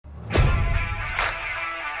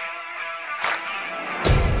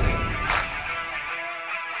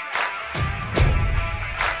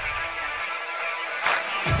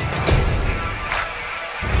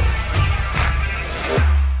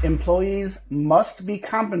employees must be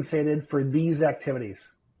compensated for these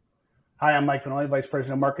activities. Hi, I'm Mike Vanoli, Vice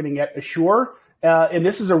President of Marketing at Assure. And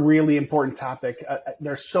this is a really important topic.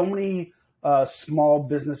 There's so many small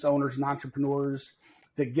business owners and entrepreneurs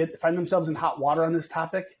that find themselves in hot water on this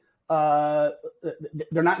topic. They're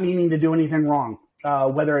not meaning to do anything wrong,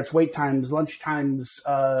 whether it's wait times, lunch times,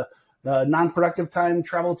 non-productive time,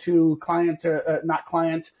 travel to client, not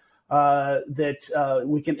client, that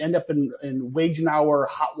we can end up in wage and hour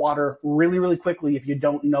hot water really, really quickly if you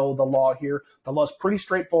don't know the law here. The law is pretty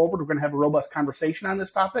straightforward. We're going to have a robust conversation on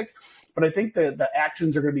this topic, but I think the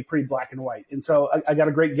actions are going to be pretty black and white. And so I got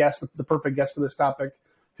a great guest, the perfect guest for this topic.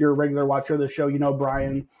 If you're a regular watcher of the show, you know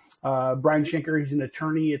Brian. Brian Schenker, he's an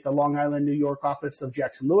attorney at the Long Island, New York office of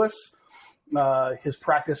Jackson Lewis. His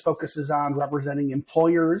practice focuses on representing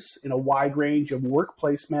employers in a wide range of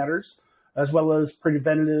workplace matters, as well as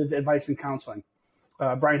preventative advice and counseling.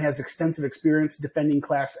 Brian has extensive experience defending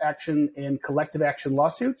class action and collective action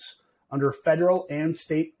lawsuits under federal and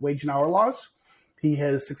state wage and hour laws. He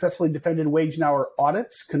has successfully defended wage and hour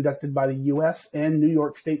audits conducted by the U.S. and New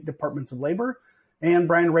York State Departments of Labor. And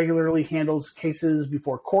Brian regularly handles cases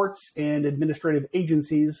before courts and administrative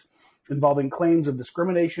agencies involving claims of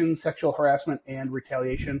discrimination, sexual harassment, and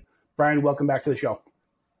retaliation. Brian, welcome back to the show.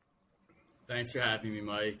 Thanks for having me,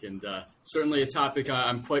 Mike, and certainly a topic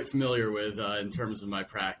I'm quite familiar with in terms of my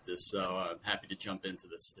practice. So I'm happy to jump into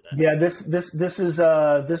this today. Yeah, this is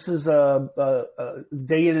a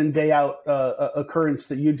day in and day out occurrence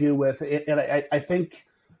that you deal with, and I think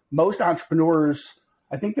most entrepreneurs,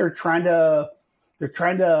 I think they're trying to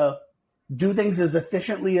do things as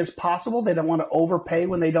efficiently as possible. They don't want to overpay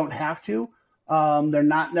when they don't have to. They're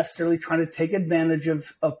not necessarily trying to take advantage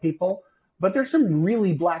of people. But there's some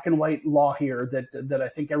really black and white law here that I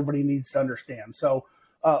think everybody needs to understand. So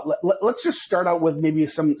let's just start out with maybe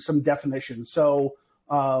some definitions. So,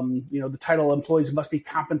 the title employees must be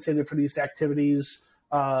compensated for these activities.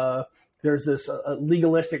 There's this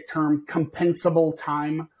legalistic term, compensable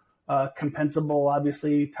time. Compensable,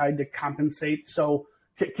 obviously, tied to compensate. So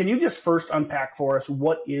can you just first unpack for us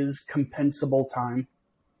what is compensable time?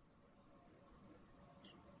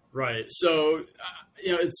 Right. So,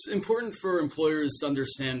 it's important for employers to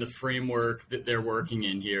understand the framework that they're working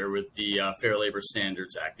in here with the Fair Labor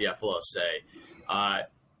Standards Act, the FLSA.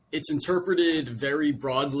 It's interpreted very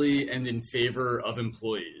broadly and in favor of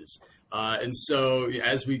employees. And so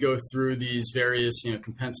as we go through these various,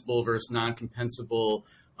 compensable versus non-compensable,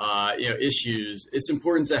 issues, it's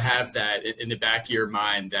important to have that in the back of your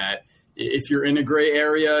mind that if you're in a gray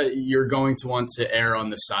area, you're going to want to err on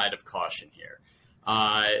the side of caution here.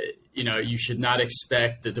 You should not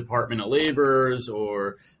expect the Department of Labor's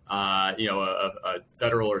or, a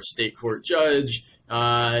federal or state court judge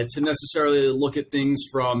to necessarily look at things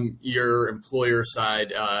from your employer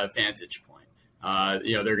side vantage point.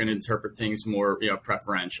 They're going to interpret things more,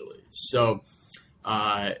 preferentially. So,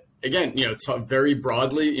 again, very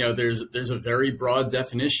broadly, there's a very broad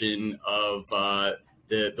definition of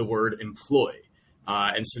the word employ.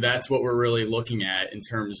 And so that's what we're really looking at in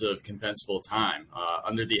terms of compensable time.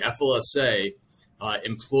 Under the FLSA,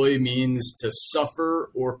 employ means to suffer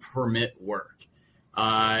or permit work.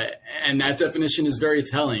 And that definition is very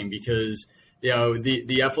telling because, the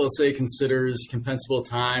FLSA considers compensable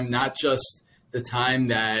time not just the time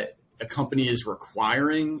that a company is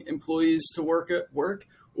requiring employees to work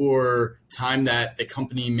or time that the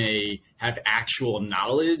company may have actual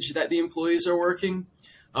knowledge that the employees are working.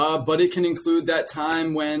 But it can include that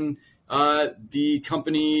time when the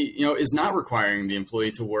company, is not requiring the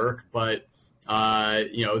employee to work, but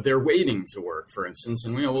they're waiting to work, for instance,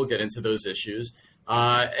 and we'll get into those issues.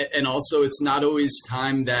 And also, it's not always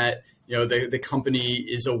time that the company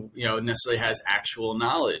is necessarily has actual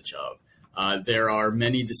knowledge of. There are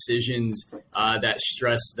many decisions that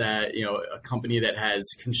stress that a company that has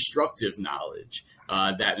constructive knowledge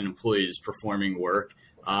that an employee is performing work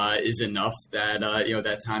is enough that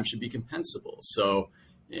that time should be compensable. So,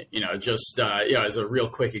 as a real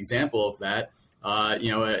quick example of that,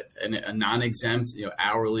 a non-exempt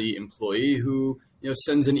hourly employee who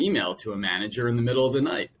sends an email to a manager in the middle of the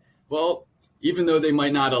night. Well, even though they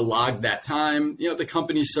might not have logged that time, the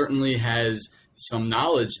company certainly has some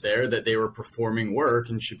knowledge there that they were performing work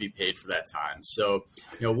and should be paid for that time. So,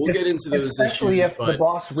 we'll get into those issues. Especially if the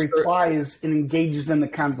boss replies and engages in the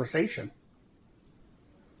conversation.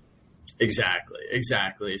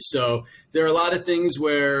 Exactly. So there are a lot of things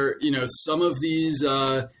where, some of these,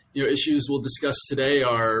 issues we'll discuss today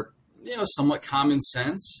are, somewhat common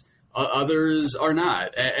sense. Others are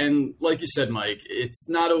not. And like you said, Mike, it's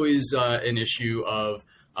not always an issue of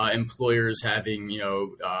employers having,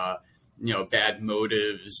 bad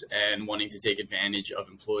motives and wanting to take advantage of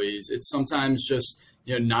employees. It's sometimes just,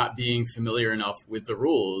 not being familiar enough with the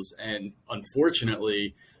rules. And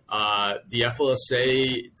unfortunately, the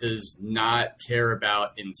FLSA does not care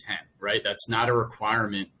about intent, right? That's not a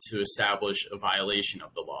requirement to establish a violation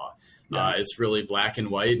of the law. Yeah. It's really black and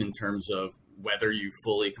white in terms of whether you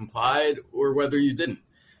fully complied or whether you didn't.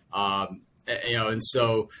 And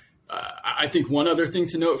so I think one other thing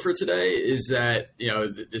to note for today is that,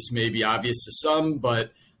 this may be obvious to some,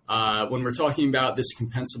 but when we're talking about this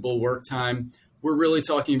compensable work time, we're really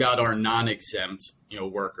talking about our non-exempt,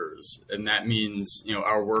 workers. And that means,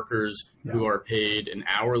 our workers who are paid an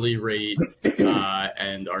hourly rate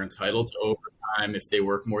and are entitled to overtime if they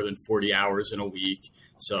work more than 40 hours in a week.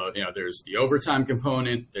 So, there's the overtime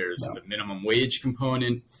component, there's the minimum wage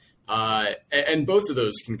component, and both of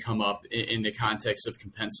those can come up in the context of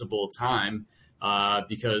compensable time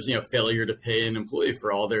because, failure to pay an employee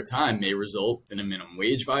for all their time may result in a minimum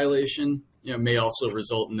wage violation, may also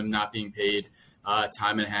result in them not being paid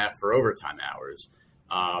time and a half for overtime hours.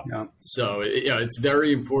 So, it's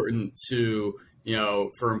very important to,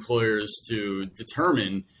 for employers to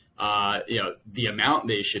determine, the amount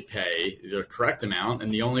they should pay, the correct amount.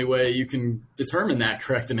 And the only way you can determine that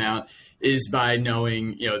correct amount is by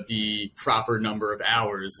knowing, the proper number of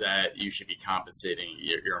hours that you should be compensating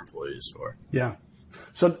your employees for. Yeah.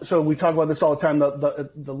 So we talk about this all the time.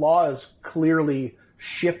 The law is clearly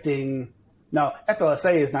shifting. Now,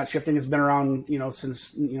 FLSA is not shifting. It's been around,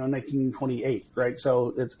 since, 1928, right?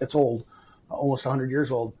 So it's old, almost 100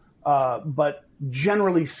 years old. But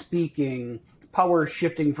generally speaking, power is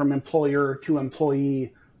shifting from employer to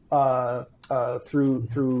employee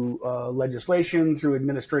through legislation, through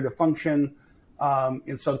administrative function.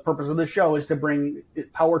 And so the purpose of this show is to bring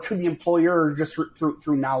power to the employer just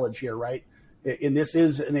through knowledge here, right? And this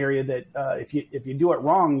is an area that if you do it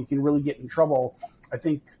wrong, you can really get in trouble. I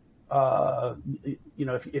think,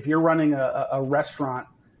 if you're running a restaurant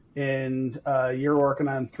and you're working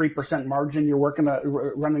on 3% margin,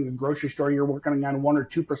 you're running a grocery store, you're working on 1 or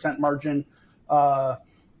 2% margin.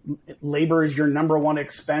 Labor is your number one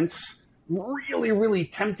expense. Really, really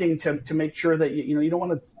tempting to make sure that you don't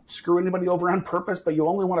want to screw anybody over on purpose, but you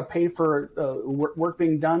only want to pay for work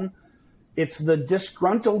being done. It's the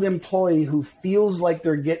disgruntled employee who feels like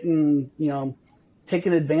they're getting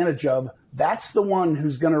taken advantage of. That's the one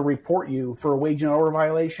who's going to report you for a wage and hour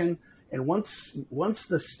violation. And once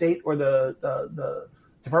the state or the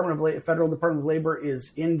Federal Department of Labor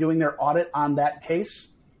is in doing their audit on that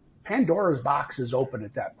case, Pandora's box is open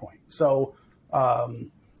at that point. So,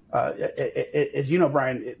 as you know,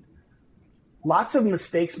 Brian, lots of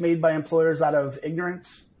mistakes made by employers out of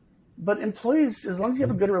ignorance. But employees, as long as you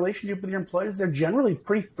have a good relationship with your employees, they're generally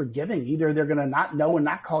pretty forgiving. Either they're going to not know and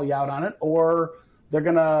not call you out on it, or they're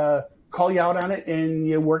going to call you out on it and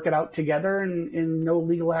you work it out together and no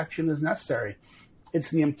legal action is necessary. It's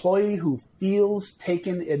the employee who feels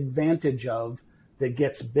taken advantage of that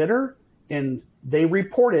gets bitter, and they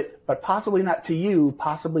report it, but possibly not to you,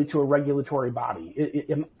 possibly to a regulatory body.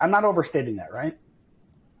 I'm not overstating that, right?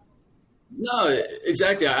 No,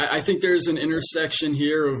 exactly. I think there's an intersection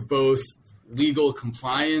here of both legal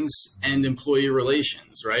compliance and employee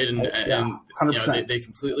relations, right? And they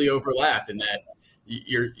completely overlap in that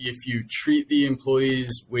if you treat the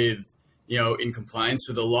employees with, in compliance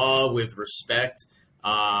with the law, with respect,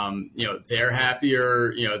 they're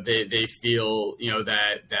happier, they feel,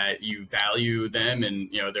 that you value them and,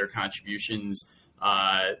 their contributions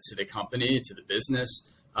to the company, to the business.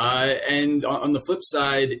 And on the flip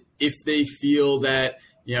side, if they feel that,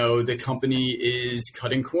 the company is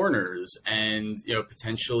cutting corners and, potentially,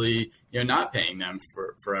 potentially, not paying them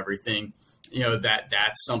for everything,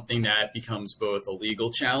 that's something that becomes both a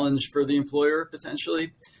legal challenge for the employer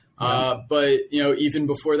potentially. But, even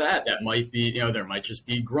before that might be, there might just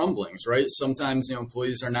be grumblings, right? Sometimes,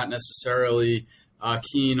 employees are not necessarily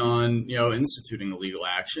keen on, instituting a legal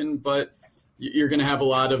action, but you're going to have a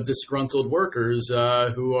lot of disgruntled workers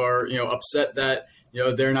who are, upset that,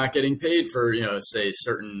 they're not getting paid for, say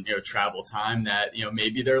certain, travel time that,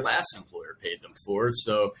 maybe their last employer paid them for.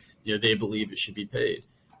 So, they believe it should be paid.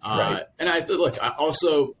 Right. And I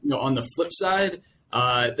also, on the flip side,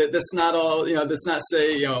 that's not all, that's not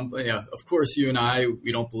say, of course you and I,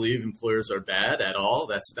 we don't believe employers are bad at all.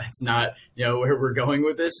 That's not, where we're going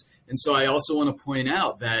with this. And so I also want to point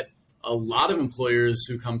out that a lot of employers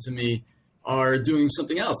who come to me are doing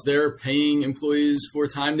something else. They're paying employees for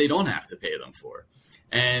time they don't have to pay them for.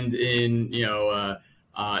 And in,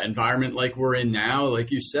 environment like we're in now, like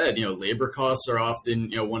you said, labor costs are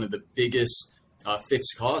often, one of the biggest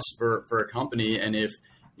fixed costs for a company. And if,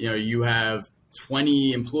 you have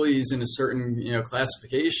 20 employees in a certain,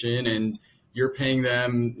 classification, and you're paying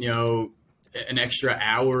them, an extra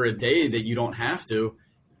hour a day that you don't have to,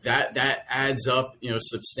 that adds up,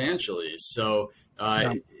 substantially. So,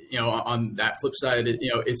 on that flip side,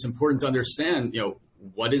 it's important to understand,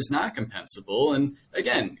 what is not compensable. And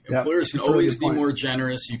again, employers can always be more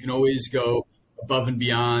generous. You can always go above and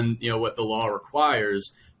beyond, what the law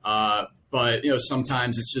requires. But,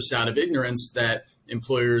 sometimes it's just out of ignorance that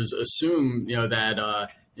employers assume, that,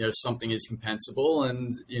 something is compensable,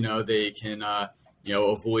 and, they can,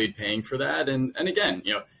 avoid paying for that. And again,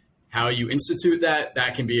 how you institute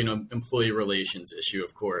that can be an employee relations issue,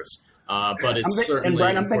 of course. But it's certainly and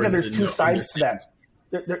Brian, I'm thinking important there's two sides to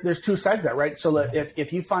that. There's two sides to that, right? So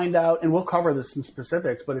if you find out, and we'll cover this in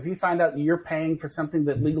specifics, but if you find out you're paying for something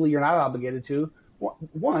that legally you're not obligated to,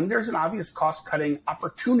 one, there's an obvious cost-cutting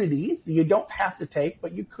opportunity that you don't have to take,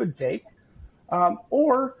 but you could take.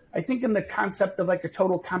 Or I think in the concept of like a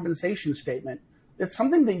total compensation statement, it's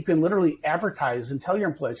something that you can literally advertise and tell your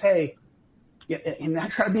employees, hey, and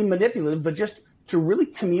not try to be manipulative, but just to really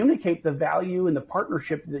communicate the value and the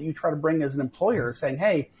partnership that you try to bring as an employer, saying,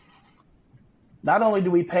 hey, not only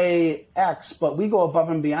do we pay X, but we go above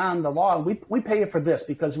and beyond the law. We pay you for this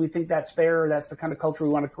because we think that's fair. That's the kind of culture we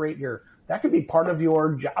want to create here. That can be part of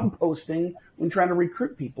your job posting when trying to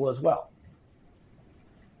recruit people as well.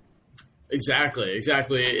 Exactly.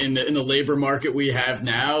 In the labor market we have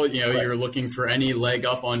now, right, you're looking for any leg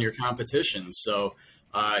up on your competition. So,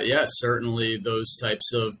 certainly those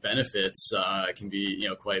types of benefits can be,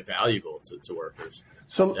 quite valuable to workers.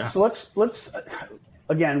 So let's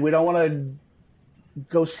again, we don't want to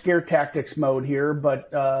go scare tactics mode here, but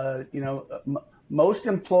most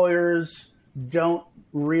employers don't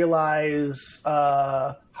realize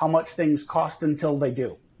how much things cost until they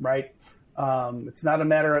do, right? It's not a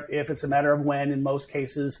matter of if, it's a matter of when. In most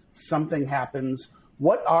cases, something happens.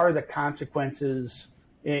 What are the consequences?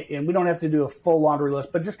 And we don't have to do a full laundry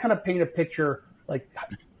list, but just kind of paint a picture, like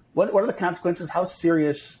what are the consequences? How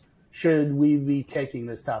serious should we be taking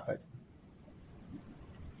this topic?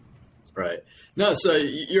 Right. No, so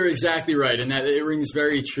you're exactly right. And that it rings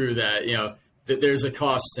very true that, that there's a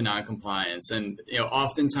cost to noncompliance. And,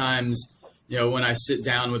 oftentimes, when I sit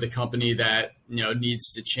down with a company that,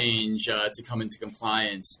 needs to change to come into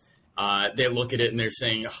compliance, they look at it and they're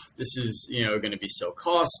saying, oh, this is, going to be so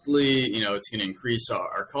costly, it's going to increase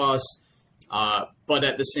our costs. But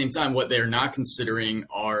at the same time, what they're not considering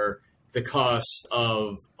are the costs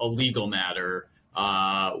of a legal matter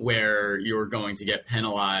where you're going to get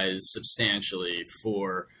penalized substantially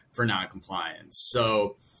for noncompliance.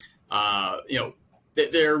 So,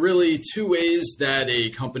 there are really two ways that a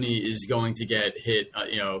company is going to get hit,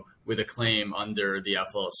 with a claim under the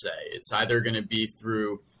FLSA. It's either going to be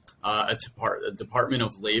through a Department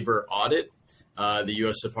of Labor audit, the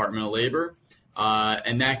U.S. Department of Labor,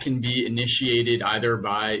 and that can be initiated either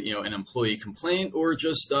by an employee complaint or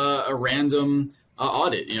just a random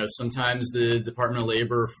audit. Sometimes the Department of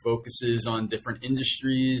Labor focuses on different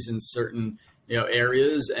industries in certain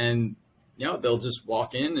areas, and they'll just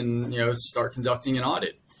walk in and start conducting an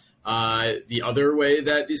audit. The other way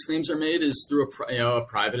that these claims are made is through a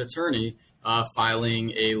private attorney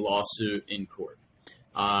filing a lawsuit in court.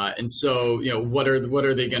 And so, what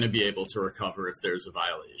are they going to be able to recover if there's a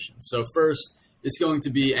violation? So first, it's going to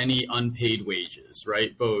be any unpaid wages,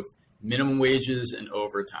 right? Both minimum wages and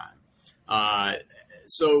overtime.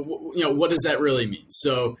 So, what does that really mean?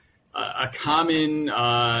 So a common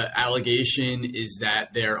allegation is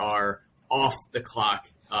that there are off the clock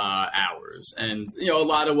hours. And, a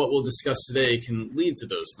lot of what we'll discuss today can lead to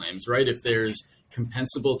those claims, right? If there's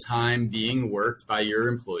compensable time being worked by your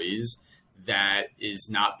employees that is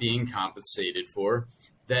not being compensated for,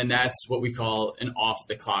 then that's what we call an off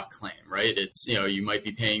the clock claim, right? It's, you might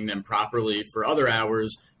be paying them properly for other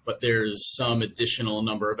hours, but there's some additional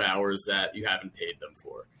number of hours that you haven't paid them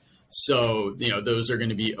for. So, those are going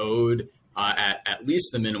to be owed at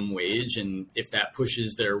least the minimum wage. And if that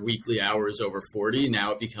pushes their weekly hours over 40,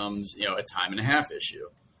 now it becomes, a time and a half issue.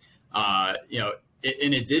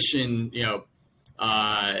 In addition,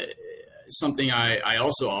 something I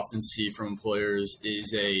also often see from employers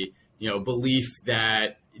is a, belief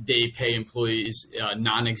that they pay employees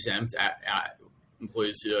non-exempt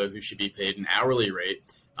employees who should be paid an hourly rate,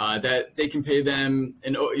 that they can pay them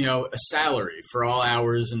a salary for all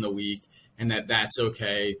hours in the week, and that's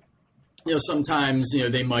okay. Sometimes,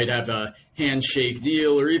 they might have a handshake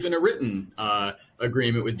deal or even a written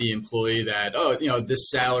agreement with the employee that, this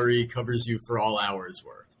salary covers you for all hours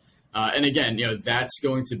worked. And again, that's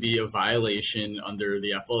going to be a violation under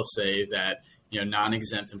the FLSA that,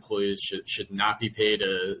 non-exempt employees should not be paid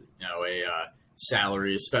a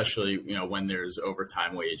salary, especially, when there's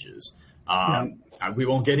overtime wages. We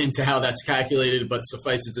won't get into how that's calculated, but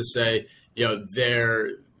suffice it to say,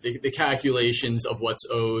 the calculations of what's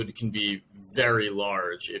owed can be very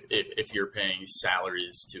large if you're paying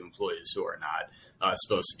salaries to employees who are not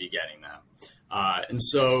supposed to be getting them. And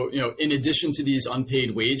so, in addition to these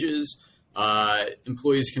unpaid wages,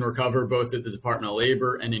 employees can recover both at the Department of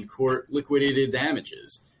Labor and in court liquidated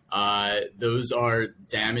damages. Those are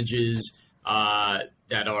damages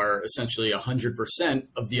that are essentially 100%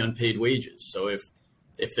 of the unpaid wages. So if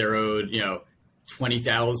they're owed,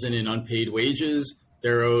 $20,000 in unpaid wages,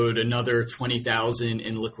 they're owed another $20,000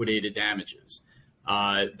 in liquidated damages.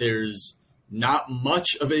 There's not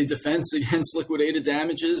much of a defense against liquidated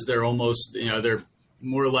damages. They're almost, they're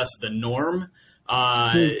more or less the norm.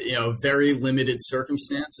 Very limited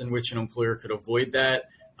circumstance in which an employer could avoid that,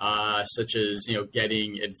 such as,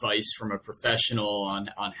 getting advice from a professional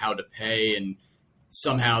on how to pay, and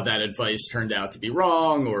somehow that advice turned out to be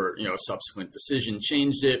wrong, or, a subsequent decision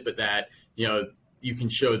changed it, but that, you can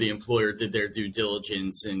show the employer did their due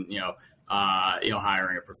diligence in,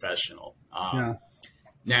 hiring a professional.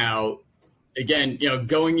 Now, again,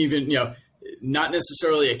 going even, not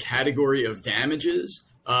necessarily a category of damages,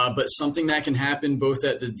 but something that can happen both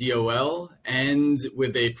at the DOL and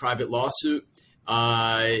with a private lawsuit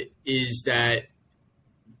is that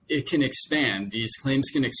it can expand. These claims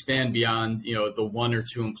can expand beyond, the one or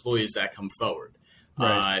two employees that come forward.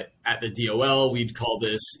 Right. At the DOL, we'd call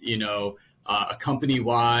this, a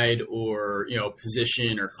company-wide or,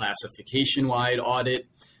 position or classification-wide audit.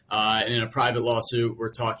 And in a private lawsuit,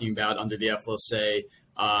 we're talking about under the FLSA,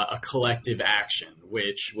 a collective action,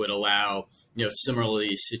 which would allow,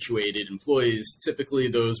 similarly situated employees, typically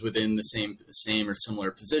those within the same or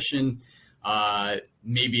similar position,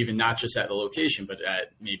 maybe even not just at the location, but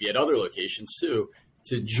maybe at other locations too,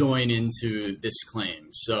 to join into this claim.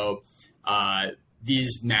 So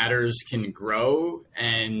these matters can grow,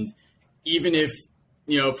 and even if,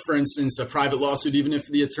 for instance, a private lawsuit, even if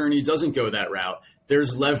the attorney doesn't go that route,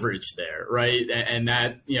 there's leverage there, right? And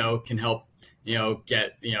that, can help,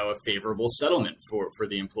 get, a favorable settlement for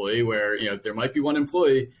the employee where, there might be one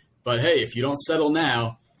employee, but hey, if you don't settle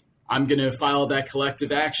now, I'm going to file that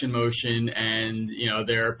collective action motion, and,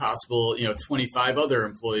 there are possible, 25 other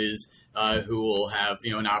employees who will have,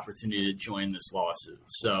 an opportunity to join this lawsuit.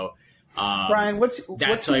 So, Brian, what's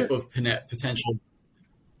type of potential.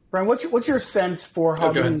 Brian, what's your sense for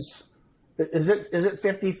how these, is it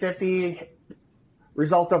 50-50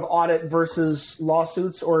 result of audit versus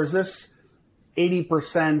lawsuits, or is this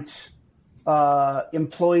 80%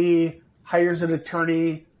 employee hires an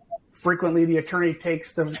attorney? Frequently, the attorney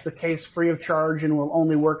takes the case free of charge and will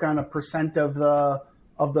only work on a percent of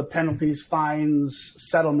the penalties, fines,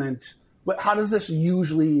 settlement. How does this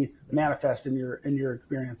usually manifest in your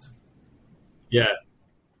experience? Yeah,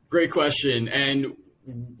 great question. And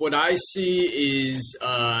what I see is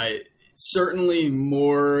certainly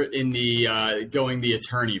more in the going the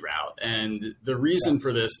attorney route. And the reason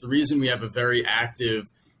for this, the reason we have a very active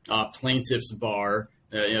plaintiffs bar,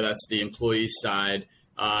 that's the employee side,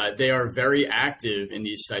 they are very active in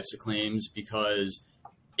these types of claims because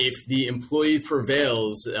if the employee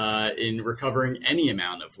prevails in recovering any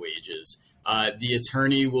amount of wages, the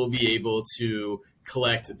attorney will be able to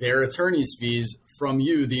collect their attorney's fees from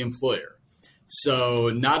you, the employer. So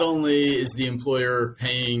not only is the employer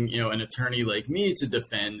paying, an attorney like me to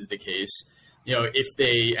defend the case, if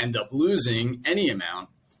they end up losing any amount,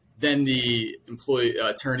 then the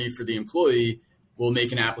attorney for the employee will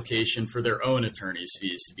make an application for their own attorney's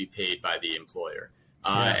fees to be paid by the employer.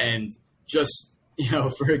 And just,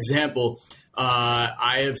 for example,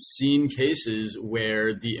 I have seen cases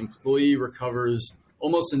where the employee recovers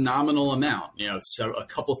almost a nominal amount, so a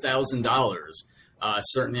couple $1,000s,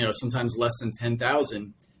 certainly, sometimes less than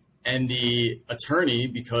 10,000. And the attorney,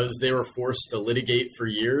 because they were forced to litigate for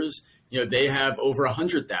years, they have over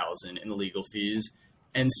 100,000 in legal fees.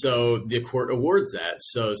 And so the court awards that.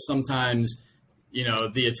 So sometimes,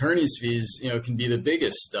 the attorney's fees, can be the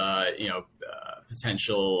biggest,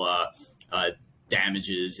 potential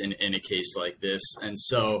damages in a case like this. And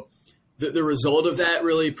so the result of that,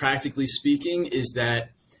 really, practically speaking, is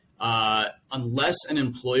that unless an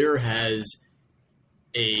employer has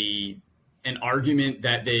an argument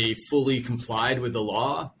that they fully complied with the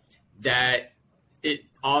law, that it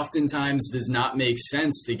oftentimes does not make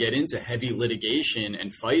sense to get into heavy litigation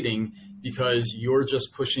and fighting, because you're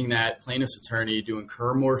just pushing that plaintiff's attorney to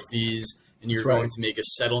incur more fees, and you're going to make a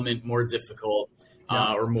settlement more difficult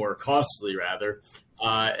or more costly, rather.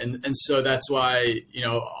 And so that's why,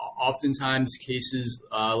 oftentimes cases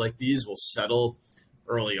like these will settle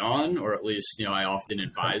early on, or at least, I often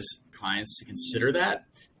advise clients to consider that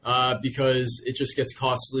because it just gets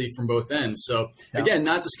costly from both ends. So again,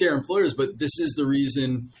 not to scare employers, but this is the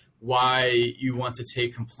reason why you want to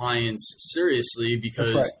take compliance seriously,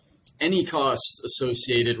 because any costs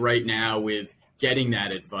associated right now with getting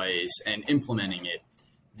that advice and implementing it,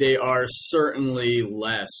 they are certainly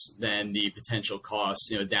less than the potential costs,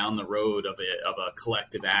 down the road of a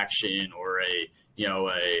collective action or a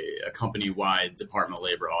company-wide Department of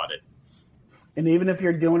Labor audit. And even if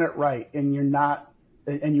you're doing it right and you're not,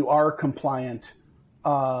 and you are compliant,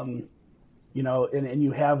 and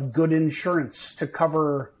you have good insurance to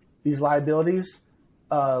cover these liabilities,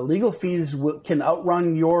 legal fees can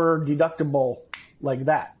outrun your deductible like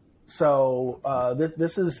that. So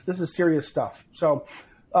this is serious stuff. So.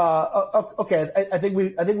 Okay, I think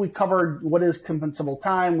we covered what is compensable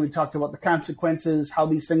time. We talked about the consequences, how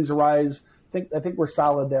these things arise. I think we're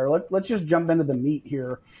solid there. Let's just jump into the meat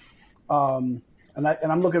here. And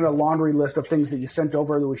I'm looking at a laundry list of things that you sent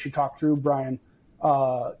over that we should talk through, Brian.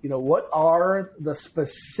 What are the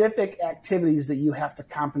specific activities that you have to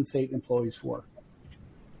compensate employees for?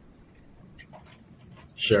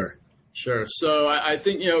 Sure. So I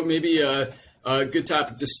think maybe a good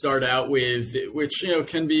topic to start out with, which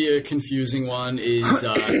can be a confusing one, is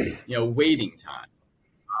waiting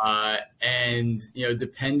time, and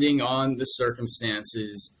depending on the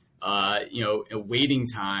circumstances, a waiting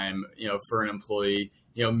time for an employee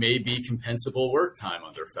may be compensable work time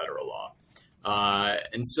under federal law,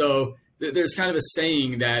 and so there's kind of a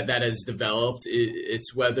saying that has developed.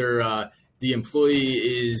 It's whether the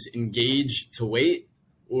employee is engaged to wait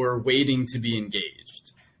or waiting to be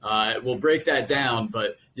engaged. We'll break that down,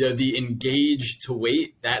 but the engaged to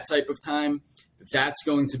wait, that type of time, that's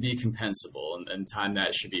going to be compensable and time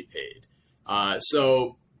that should be paid.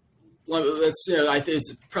 So let's, I think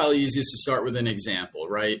it's probably easiest to start with an example,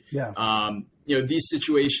 right? Yeah. These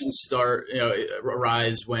situations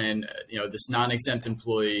arise when, this non-exempt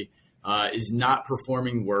employee is not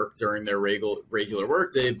performing work during their regular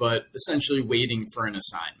workday, but essentially waiting for an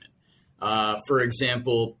assignment. For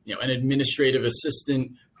example, an administrative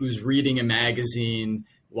assistant who's reading a magazine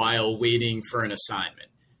while waiting for an assignment,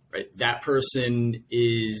 right? That person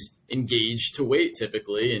is engaged to wait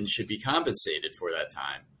typically and should be compensated for that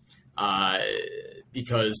time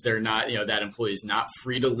because they're not, that employee is not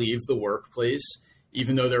free to leave the workplace,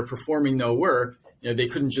 even though they're performing no work. They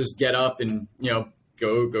couldn't just get up and,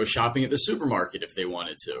 go shopping at the supermarket if they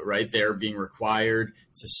wanted to, right? They're being required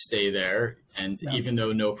to stay there. And even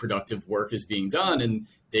though no productive work is being done, and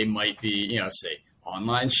they might be, say,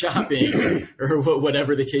 online shopping or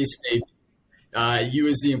whatever the case may be, you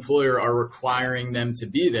as the employer are requiring them to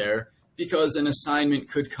be there because an assignment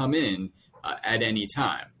could come in at any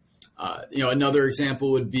time. Another example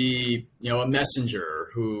would be, a messenger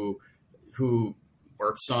who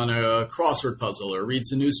works on a crossword puzzle or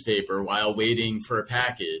reads a newspaper while waiting for a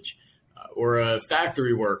package, or a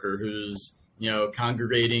factory worker who's,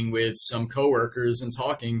 congregating with some coworkers and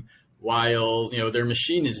talking while, their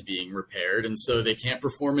machine is being repaired. And so they can't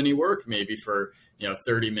perform any work maybe for,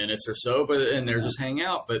 30 minutes or so, and they're just hanging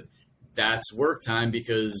out. But that's work time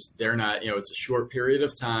because they're not, it's a short period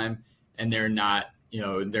of time and they're not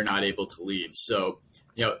able to leave. So,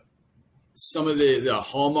 some of the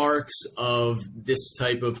hallmarks of this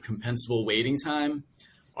type of compensable waiting time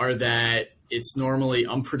are that it's normally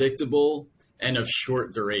unpredictable and of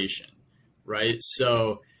short duration, right?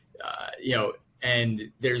 So,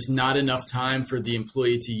 and there's not enough time for the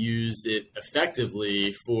employee to use it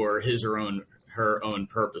effectively for his or her own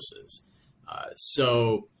purposes.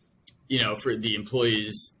 So, for the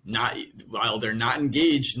employees, while they're not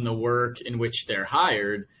engaged in the work in which they're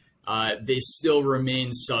hired, they still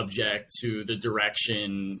remain subject to the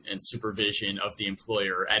direction and supervision of the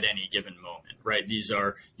employer at any given moment, right? These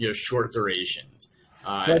are, short durations.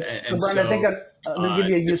 Brian, I think I'm going to give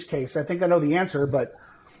you a use case. I think I know the answer, but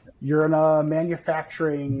you're in a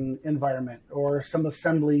manufacturing environment or some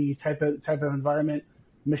assembly type of environment.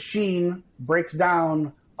 Machine breaks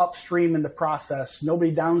down upstream in the process.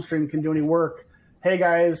 Nobody downstream can do any work. Hey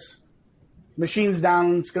guys, machine's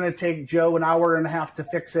down. It's going to take Joe an hour and a half to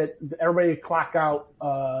fix it. Everybody clock out,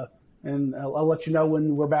 and I'll let you know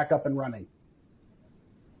when we're back up and running.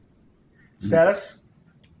 Status?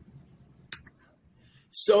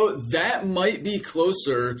 So that might be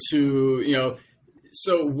closer to,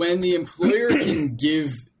 so when the employer can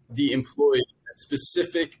give the employee a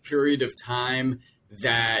specific period of time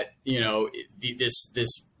that,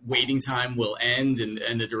 this waiting time will end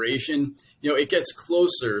and the duration, it gets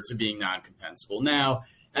closer to being non-compensable. Now,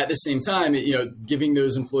 at the same time, giving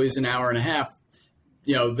those employees an hour and a half,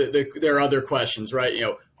 there are other questions, right?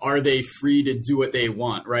 Are they free to do what they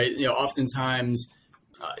want, right? Oftentimes,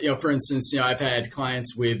 for instance, I've had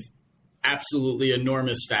clients with absolutely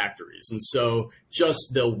enormous factories, and so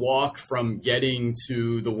just the walk from getting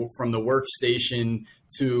from the workstation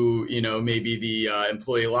to maybe the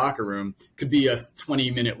employee locker room could be a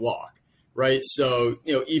 20-minute walk, right? So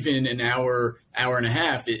even an hour and a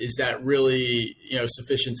half, is that really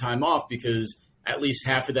sufficient time off? Because at least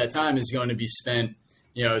half of that time is going to be spent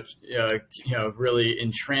really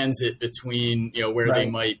in transit between where Right. they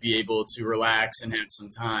might be able to relax and have some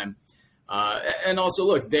time. And also,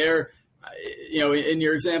 look, in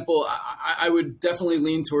your example, I would definitely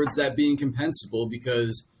lean towards that being compensable,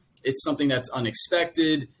 because it's something that's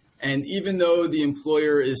unexpected. And even though the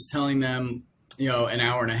employer is telling them, an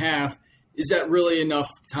hour and a half, is that really enough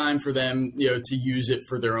time for them, to use it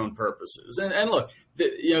for their own purposes? And look,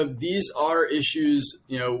 these are issues,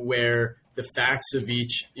 where the facts of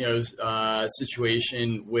each,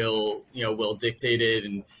 situation will dictate it.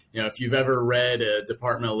 And, if you've ever read a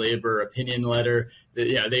Department of Labor opinion letter,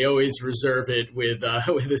 they always reserve it with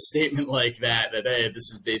a statement like that, hey,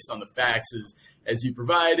 this is based on the facts as you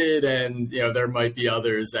provided. And, there might be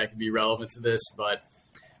others that could be relevant to this, but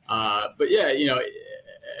yeah,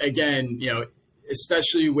 again,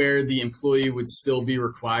 especially where the employee would still be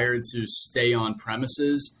required to stay on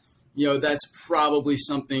premises, that's probably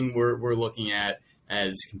something we're looking at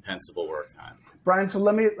as compensable work time. Brian, so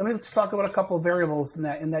let's talk about a couple of variables in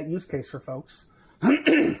that use case for folks.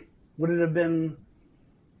 Would it have been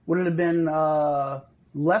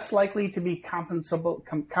less likely to be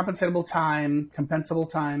compensable time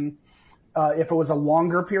if it was a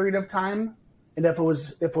longer period of time, and if it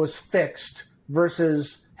was fixed,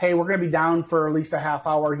 versus, hey, we're going to be down for at least a half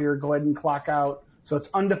hour here, go ahead and clock out. So it's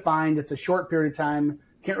undefined, it's a short period of time,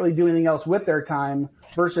 can't really do anything else with their time,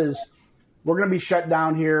 versus we're going to be shut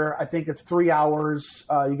down here. I think it's 3 hours.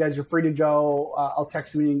 You guys are free to go. I'll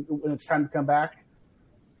text you when it's time to come back.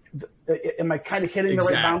 Am I kind of hitting the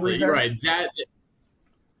right boundaries there? Right.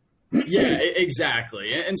 Yeah,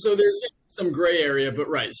 exactly. And so there's some gray area, but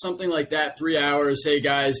right, something like that, 3 hours. Hey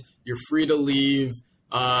guys, you're free to leave.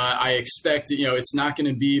 I expect it's not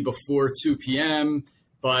going to be before 2 p.m.,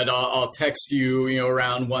 but I'll text you,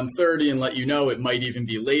 around 1:30 and let you know. It might even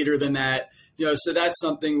be later than that. So that's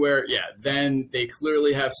something where, then they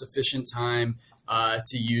clearly have sufficient time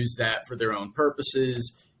to use that for their own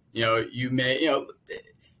purposes. You may,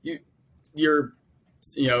 you're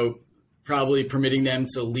probably permitting them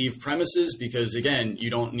to leave premises because, again,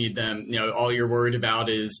 you don't need them. All you're worried about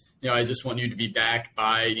is, I just want you to be back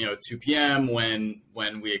by, 2 p.m. when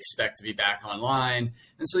we expect to be back online.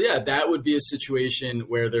 And so, that would be a situation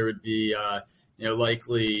where there would be,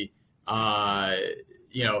 likely,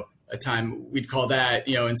 a time we'd call that,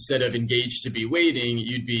 instead of engaged to be waiting,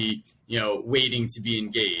 you'd be, waiting to be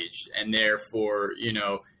engaged. And therefore,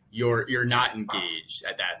 you're not engaged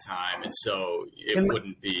at that time, and so it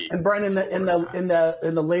wouldn't be. And Brian, in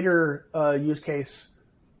the later use case,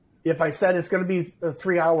 if I said it's going to be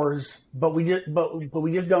 3 hours, but we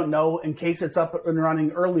just don't know, in case it's up and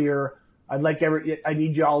running earlier, I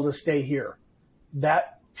need you all to stay here.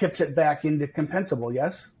 That tips it back into compensable,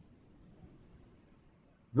 yes?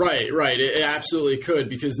 Right. It absolutely could,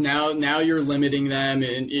 because now you're limiting them.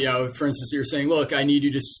 And, for instance, you're saying, look, I need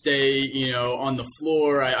you to stay, on the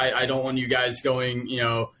floor. I don't want you guys going,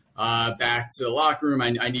 back to the locker room.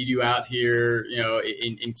 I need you out here,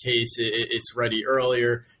 in case it's ready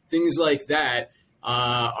earlier. Things like that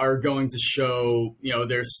are going to show,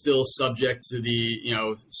 they're still subject to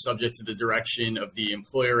the direction of the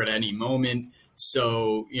employer at any moment.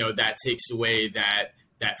 So, that takes away that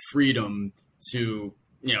freedom to,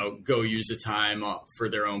 go use the time for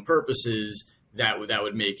their own purposes. That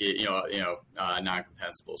would make it,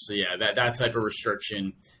 non-compensable. So that type of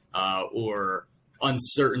restriction or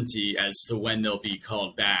uncertainty as to when they'll be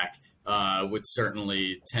called back would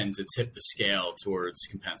certainly tend to tip the scale towards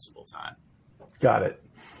compensable time. Got it.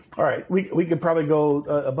 All right. We could probably go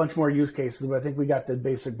a bunch more use cases, but I think we got the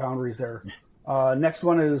basic boundaries there. Next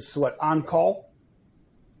one is on call?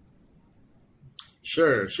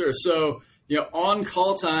 Sure. So,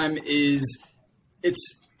 on-call time it's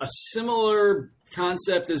a similar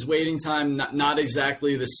concept as waiting time, not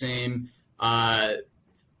exactly the same.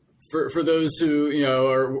 For those who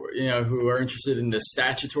who are interested in the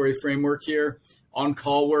statutory framework here,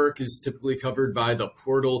 on-call work is typically covered by the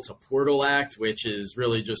Portal to Portal Act, which is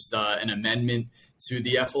really just an amendment to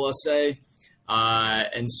the FLSA.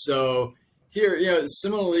 And so here,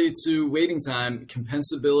 similarly to waiting time,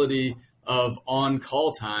 compensability of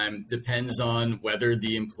on-call time depends on whether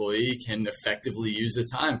the employee can effectively use the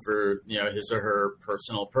time for his or her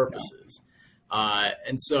personal purposes.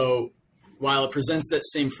 And so while it presents that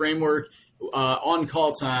same framework,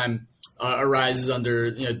 on-call time arises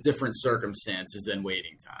under different circumstances than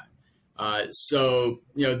waiting time. So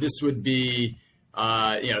this would be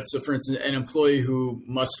so for instance, an employee who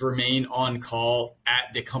must remain on call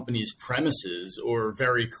at the company's premises or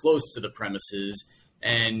very close to the premises,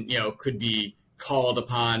 and could be called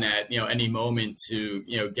upon at any moment to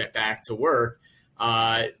get back to work.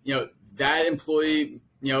 That employee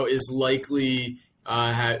is likely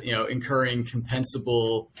incurring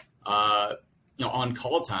compensable on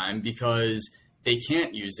call time because they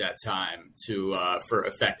can't use that time to for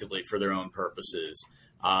effectively for their own purposes.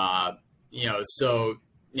 So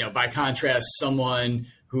by contrast, someone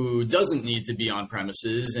who doesn't need to be on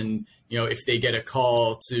premises, and if they get a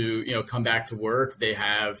call to come back to work, they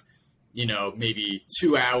have maybe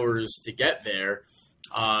 2 hours to get there.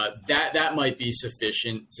 That might be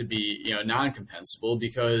sufficient to be non-compensable,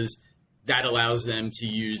 because that allows them to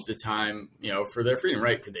use the time for their freedom.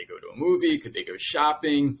 Right? Could they go to a movie? Could they go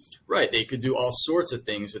shopping? Right? They could do all sorts of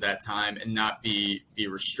things with that time and not be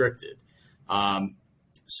restricted.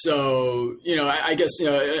 So I guess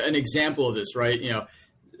an example of this, right?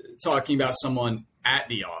 Talking about someone at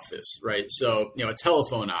the office, right? So a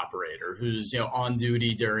telephone operator who's on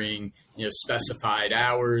duty during specified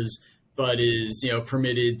hours, but is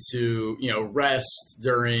permitted to rest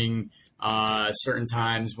during certain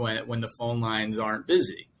times when the phone lines aren't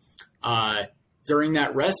busy. During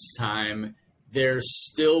that rest time, they're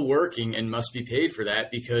still working and must be paid for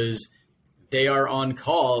that, because they are on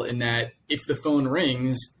call, in that if the phone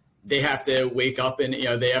rings, they have to wake up and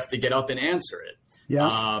they have to get up and answer it.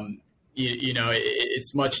 Yeah.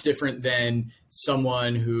 It's much different than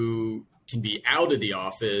someone who can be out of the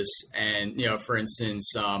office and for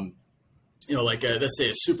instance, let's say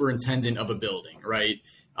a superintendent of a building, right?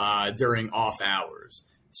 During off hours.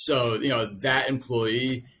 So that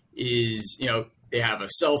employee is they have a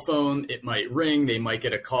cell phone. It might ring. They might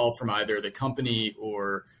get a call from either the company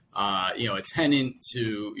or a tenant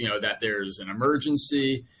to, that there's an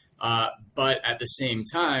emergency. But at the same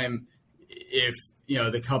time, if,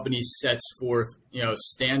 the company sets forth,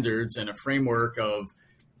 standards and a framework of,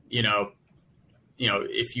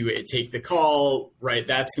 if you take the call, right,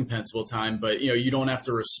 that's compensable time, but, you don't have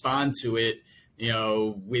to respond to it,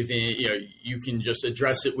 within, you can just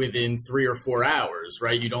address it within 3 or 4 hours,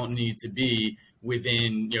 right? You don't need to be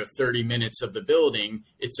within 30 minutes of the building.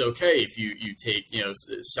 It's okay if you take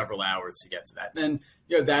several hours to get to that. Then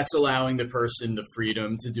that's allowing the person the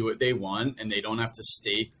freedom to do what they want, and they don't have to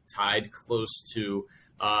stay tied close to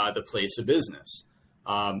the place of business.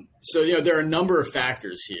 So there are a number of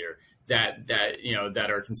factors here that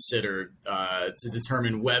are considered to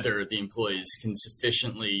determine whether the employees can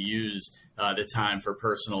sufficiently use the time for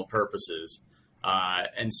personal purposes,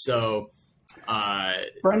 and so.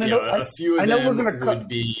 Brandon, a few of them would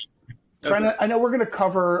be. Brandon, I know we're going to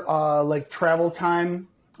cover like travel time.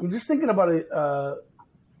 I'm just thinking about it,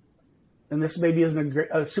 and this maybe isn't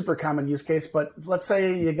a super common use case, but let's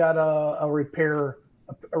say you got a repair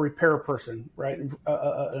person, right?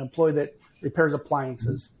 An employee that repairs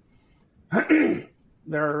appliances. They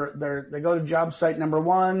go to job site number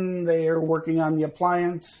 1. They are working on the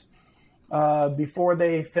appliance. Before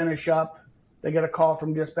they finish up, they get a call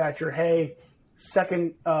from dispatcher. Hey,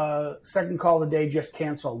 second call of the day just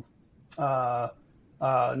canceled.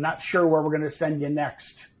 Not sure where we're going to send you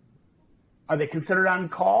next. Are they considered on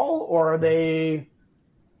call, or are they?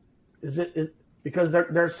 Is because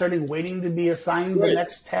they're sitting waiting to be assigned the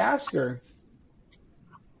next task, or?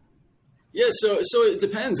 Yeah, so it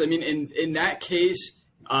depends. I mean, in that case,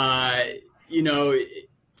 it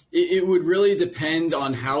would really depend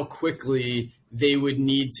on how quickly they would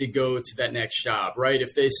need to go to that next job, right?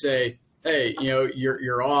 If they say, hey,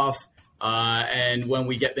 you're off, and when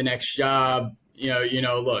we get the next job,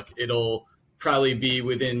 look, it'll probably be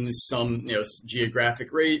within some,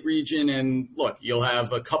 geographic region, and look, you'll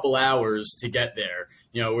have a couple hours to get there,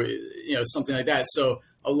 something like that. So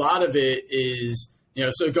a lot of it is,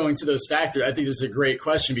 so going to those factors, I think this is a great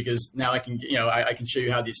question, because now I can, I can show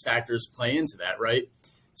you how these factors play into that, right?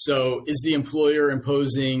 So is the employer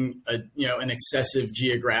imposing an excessive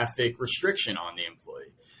geographic restriction on the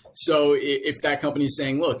employee? So if that company is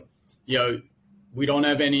saying, look, we don't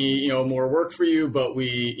have any, more work for you, but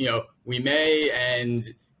we may, and,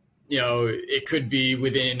 it could be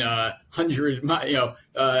within 100,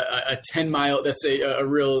 a 10 mile, that's a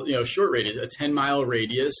real, short radius, a 10-mile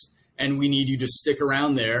radius, and we need you to stick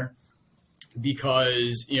around there.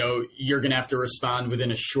 because, you're going to have to respond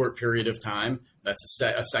within a short period of time. That's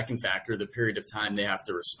a second factor, the period of time they have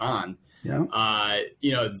to respond. Yeah.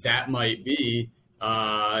 That might be,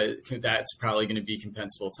 that's probably going to be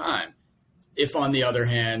compensable time. If on the other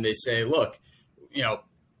hand, they say, look,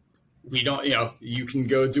 we don't, you can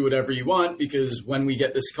go do whatever you want, because when we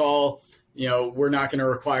get this call, we're not going to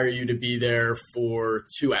require you to be there for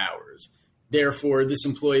 2 hours. Therefore, this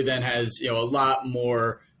employee then has, a lot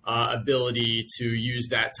more ability to use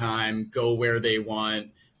that time, go where they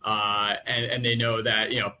want, and they know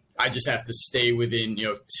that, I just have to stay within,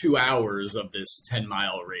 2 hours of this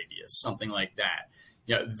 10-mile radius, something like that.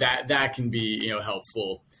 That can be,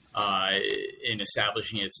 helpful in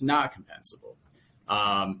establishing it's not compensable.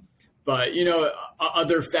 But,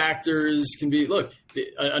 other factors can be, look,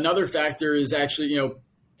 another factor is actually,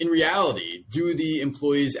 in reality, do the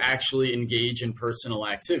employees actually engage in personal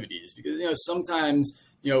activities? Because, sometimes,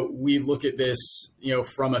 we look at this,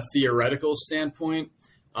 from a theoretical standpoint.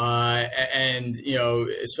 And,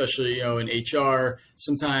 especially, in HR,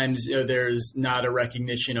 sometimes, there's not a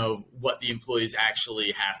recognition of what the employees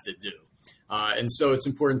actually have to do. And so it's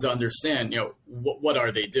important to understand, what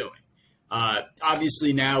are they doing?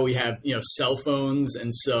 Obviously now we have, cell phones.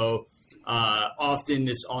 And so often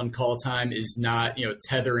this on-call time is not,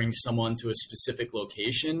 tethering someone to a specific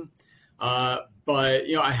location. But,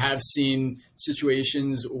 I have seen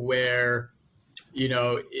situations where,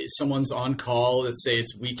 someone's on call, let's say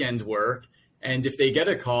it's weekend work. And if they get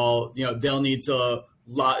a call, they'll need to,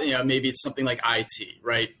 maybe it's something like IT,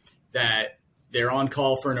 right? That they're on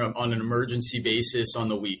call on an emergency basis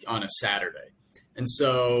on a Saturday. And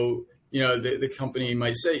so, the company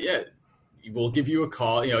might say, yeah, we'll give you a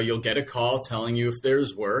call, you'll get a call telling you if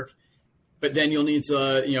there's work, but then you'll need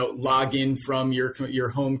to, log in from your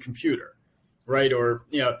home computer, right? Or,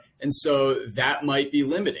 and so that might be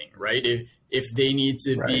limiting, right? If they need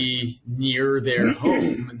to be near their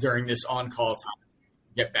home during this on-call time,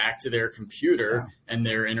 get back to their computer and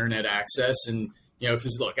their internet access. And,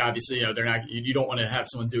 because look, obviously, they're not, you don't want to have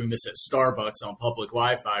someone doing this at Starbucks on public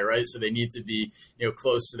Wi-Fi, right? So they need to be,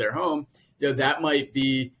 close to their home. That might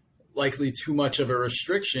be likely too much of a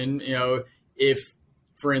restriction, if,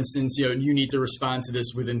 for instance, you need to respond to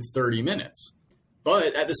this within 30 minutes.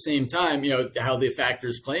 But at the same time, how the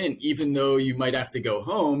factors play in, even though you might have to go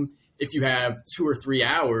home, if you have 2 or 3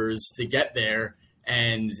 hours to get there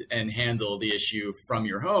and handle the issue from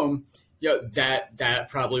your home, that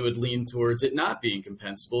probably would lean towards it not being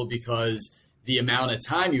compensable, because the amount of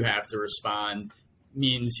time you have to respond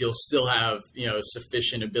means you'll still have,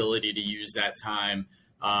 sufficient ability to use that time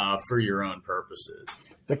for your own purposes.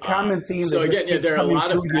 The common theme. So again, there are a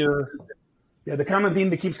lot of here. Yeah, the common theme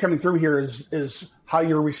that keeps coming through here is how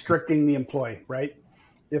you're restricting the employee, right?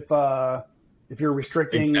 If you're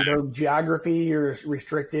restricting the geography, you're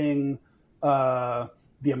restricting the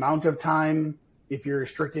amount of time. If you're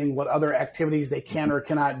restricting what other activities they can or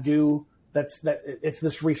cannot do, it's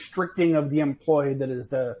this restricting of the employee that is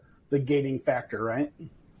the gating factor, right?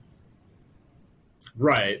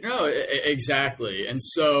 Right. No, exactly. And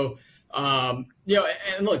so, and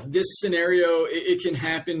look, this scenario, it can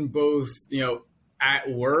happen both, at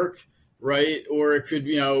work, right? Or it could,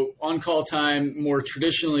 on-call time, more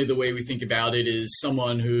traditionally, the way we think about it is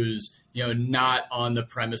someone who's, not on the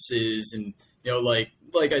premises. And,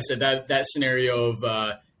 like I said, that scenario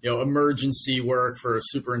of, emergency work for a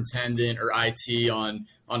superintendent or IT on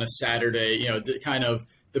a Saturday, kind of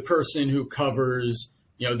the person who covers,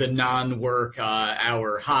 the non-work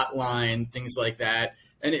hour hotline, things like that.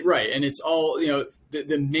 And and it's all,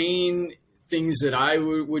 the main things that I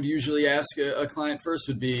would usually ask a client first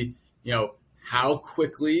would be, how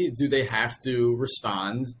quickly do they have to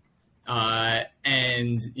respond?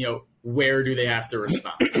 And, where do they have to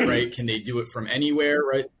respond, right? Can they do it from anywhere,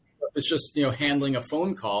 right? It's just, handling a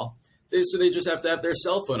phone call. So they just have to have their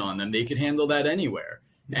cell phone on them. They could handle that anywhere.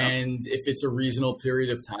 Yeah. And if it's a reasonable period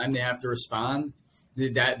of time they have to respond,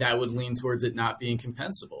 that would lean towards it not being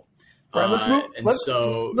compensable. Right,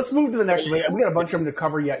 let's move to the next one. We got a bunch of them to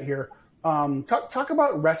cover yet here. Talk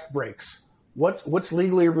about rest breaks. What's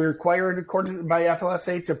legally required according by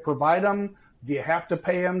FLSA to provide them? Do you have to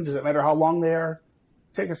pay them? Does it matter how long they are?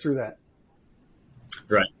 Take us through that.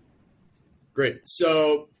 Right. Great.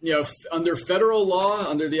 So, under federal law,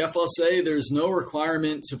 under the FLSA, there's no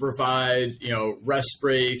requirement to provide, rest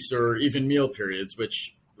breaks or even meal periods,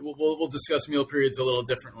 which we'll discuss meal periods a little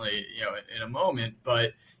differently, in a moment.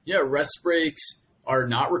 But yeah, rest breaks are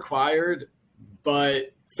not required,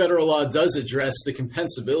 but federal law does address the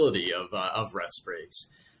compensability of rest breaks.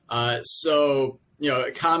 So,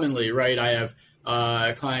 commonly, right, I have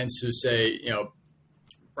clients who say,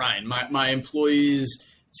 Ryan, my employees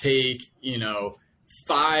take,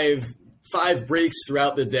 five breaks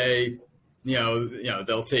throughout the day.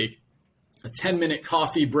 They'll take a 10-minute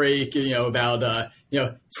coffee break, about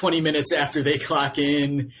 20 minutes after they clock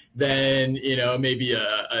in, then, maybe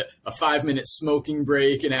a 5-minute smoking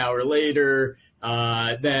break an hour later.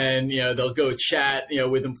 Then, they'll go chat,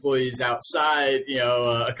 with employees outside,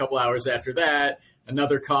 a couple hours after that,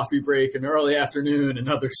 another coffee break, an early afternoon,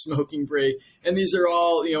 another smoking break. And these are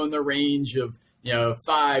all, in the range of,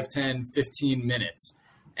 5, 10, 15 minutes.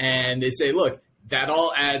 And they say, look, that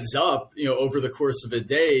all adds up, over the course of a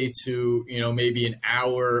day to, maybe an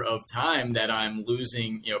hour of time that I'm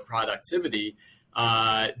losing, productivity.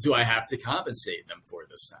 Do I have to compensate them for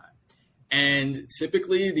this time? And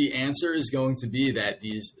typically the answer is going to be that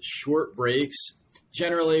these short breaks,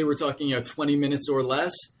 generally we're talking 20 minutes or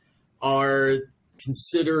less, are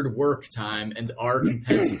considered work time and are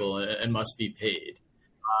compensable and must be paid.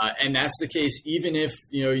 And that's the case even if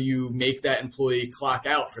you make that employee clock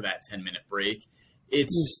out for that 10-minute break,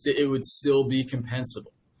 it would still be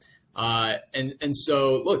compensable. And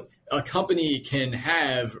so, look, a company can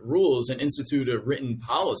have rules and institute a written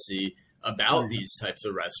policy about these types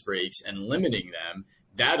of rest breaks and limiting them.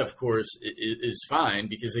 That, of course, is fine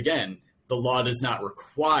because, again, the law does not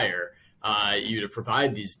require you to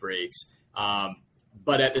provide these breaks.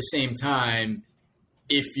 But at the same time,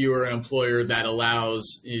 if you're an employer that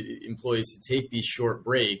allows employees to take these short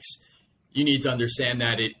breaks, you need to understand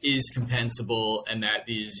that it is compensable and that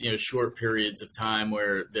these short periods of time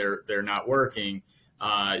where they're not working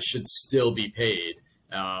should still be paid.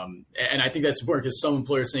 And I think that's important because some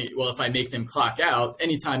employers think, well, if I make them clock out,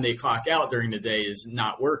 anytime they clock out during the day is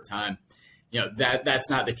not work time. That's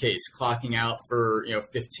not the case. Clocking out for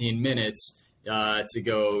 15 minutes to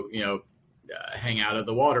go hang out at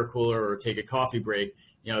the water cooler or take a coffee break,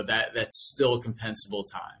 that's still compensable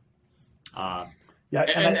time.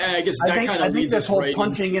 And I guess that kind of leads us right into... I think this whole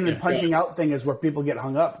punching in and punching out thing is where people get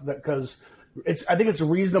hung up, because I think it's a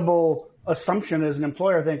reasonable assumption as an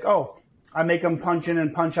employer. Think, oh, I make them punch in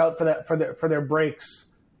and punch out for their breaks.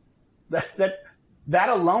 That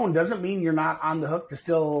alone doesn't mean you're not on the hook to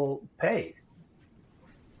still pay.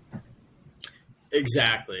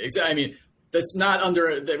 Exactly. I mean, that's not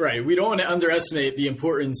right. We don't want to underestimate the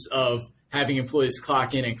importance of having employees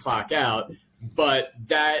clock in and clock out, but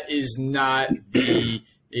that is not the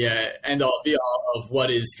end all be all of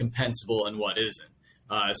what is compensable and what isn't.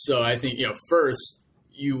 So I think, first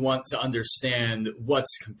you want to understand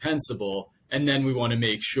what's compensable, and then we want to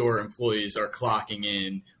make sure employees are clocking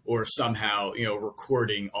in or somehow,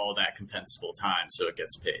 recording all that compensable time so it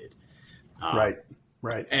gets paid. Right.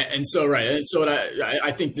 And so what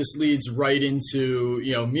I think this leads right into,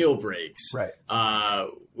 meal breaks, right.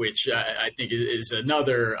 Which I think is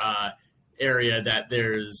another area that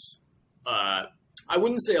there's, I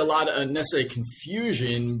wouldn't say a lot of necessarily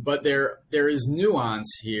confusion, but there is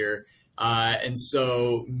nuance here. And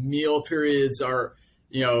so meal periods are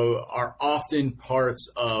often parts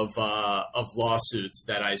of lawsuits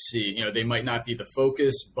that I see. They might not be the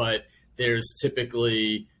focus, but there's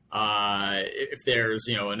typically, if there's,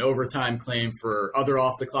 an overtime claim for other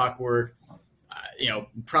off the clock work,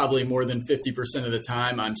 probably more than 50% of the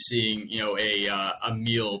time I'm seeing, a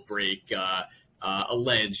meal break,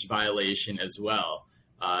 alleged violation as well.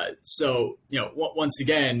 So, once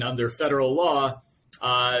again, under federal law,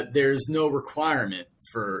 there's no requirement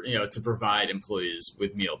for, to provide employees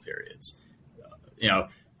with meal periods.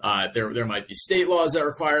 There might be state laws that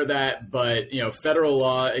require that, but, federal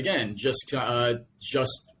law, again, just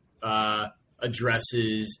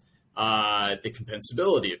addresses the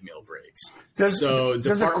compensability of meal breaks. Does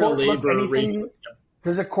Department of Labor...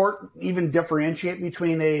 Does a court even differentiate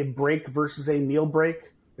between a break versus a meal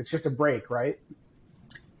break? It's just a break, right?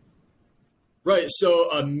 Right.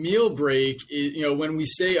 So a meal break, when we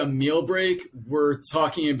say a meal break, we're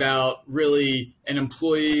talking about really an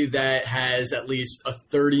employee that has at least a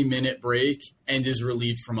 30-minute break and is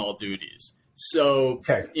relieved from all duties. So,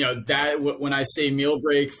 that when I say meal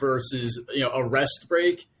break versus, a rest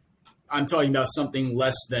break, I'm talking about something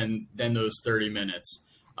less than those 30 minutes.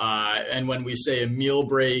 And when we say a meal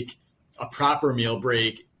break, a proper meal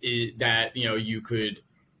break that, you could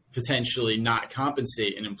potentially not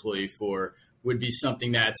compensate an employee for would be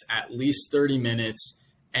something that's at least 30 minutes.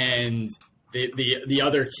 And the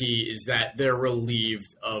other key is that they're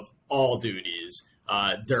relieved of all duties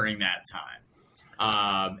during that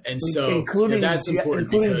time. And so including, that's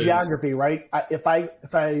important, including geography, right? If I'm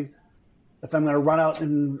going to run out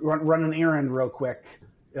and run an errand real quick,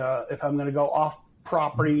 if I'm going to go off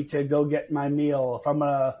property to go get my meal, if I'm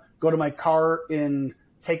going to go to my car in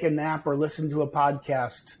take a nap or listen to a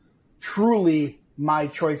podcast, truly my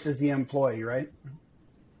choice as the employee, right?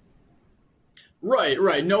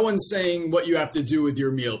 Right. No one's saying what you have to do with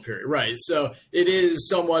your meal period. Right. So it is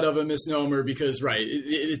somewhat of a misnomer because,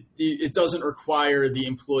 it doesn't require the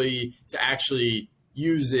employee to actually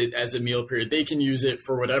use it as a meal period. They can use it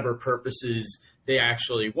for whatever purposes they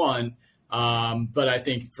actually want. But I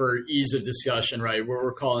think for ease of discussion, right,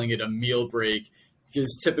 we're calling it a meal break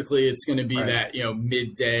because typically it's going to be that,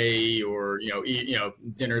 midday or,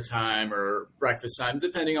 dinner time or breakfast time,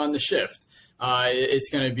 depending on the shift. It's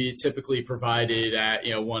going to be typically provided at,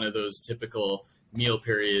 one of those typical meal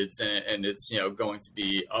periods, and it's, going to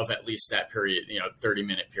be of at least that period,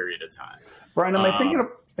 30-minute period of time. Brian, am I thinking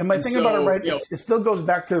about it right? It still goes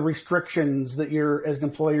back to the restrictions that you're, as an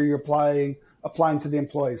employer, you're applying to the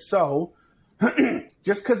employees. So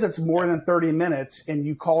just because it's more than 30 minutes and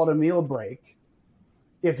you call it a meal break,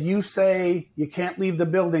 if you say you can't leave the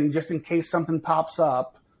building just in case something pops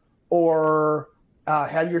up, or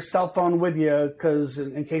have your cell phone with you because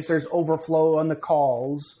in case there's overflow on the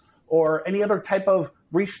calls, or any other type of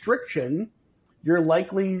restriction, you're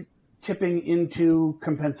likely tipping into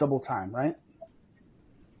compensable time, right?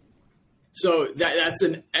 So that's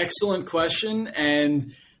an excellent question,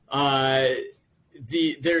 and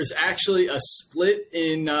there's actually a split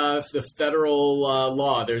in the federal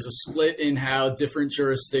law. There's a split in how different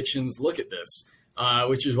jurisdictions look at this,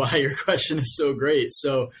 which is why your question is so great.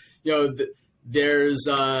 So, there's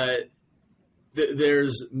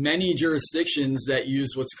many jurisdictions that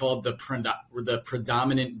use what's called the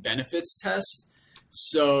predominant benefits test.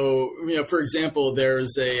 So, for example,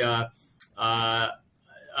 there's a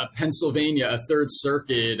Pennsylvania, a Third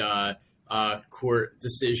Circuit court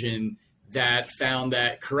decision that found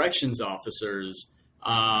that corrections officers,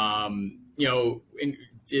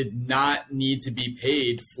 did not need to be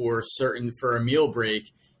paid for a meal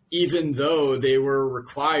break, even though they were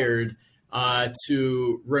required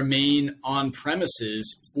to remain on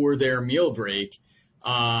premises for their meal break.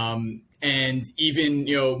 And even,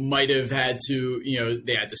 might have had to,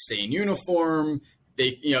 they had to stay in uniform.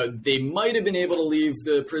 They might have been able to leave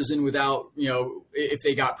the prison without, if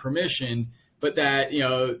they got permission, but that,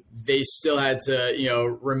 they still had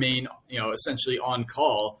to, remain, essentially on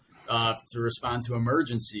call to respond to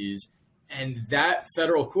emergencies. And that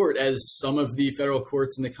federal court, as some of the federal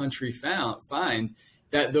courts in the country find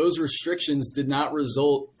that those restrictions did not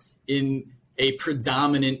result in a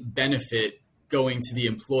predominant benefit going to the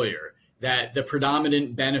employer, that the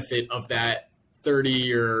predominant benefit of that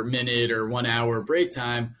 30 or minute or 1 hour break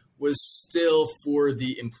time was still for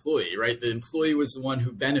the employee, right? The employee was the one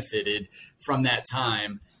who benefited from that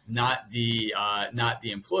time, not the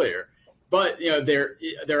employer. But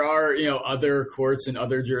there are other courts and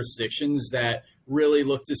other jurisdictions that really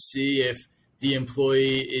look to see if the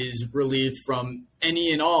employee is relieved from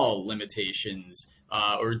any and all limitations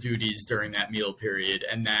or duties during that meal period,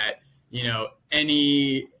 and that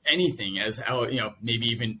anything as how maybe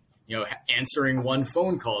even answering one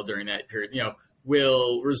phone call during that period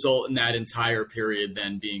will result in that entire period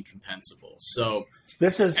then being compensable. So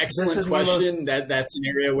this is excellent question. That's an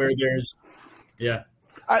area where there's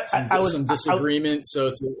some disagreement. So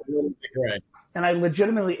it's a little bit gray. And I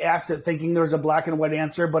legitimately asked it thinking there was a black and white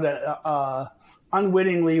answer, but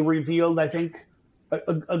unwittingly revealed, I think,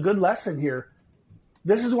 a good lesson here.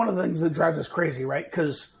 This is one of the things that drives us crazy, right?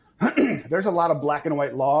 Because there's a lot of black and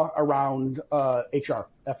white law around HR,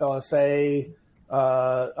 FLSA,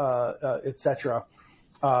 et cetera.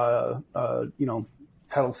 Title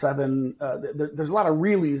VII. There's a lot of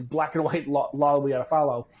really black and white law we got to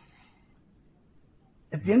follow.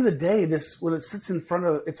 At the end of the day, when it sits in front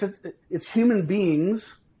of it's human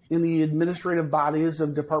beings in the administrative bodies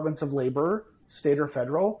of departments of labor, state or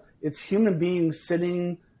federal. It's human beings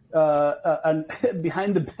sitting behind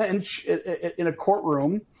the bench in a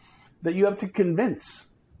courtroom that you have to convince,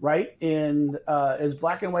 right? And as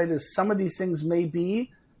black and white as some of these things may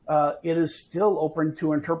be, it is still open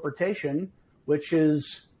to interpretation, which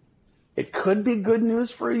is it could be good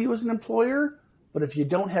news for you as an employer. But if you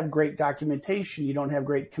don't have great documentation, you don't have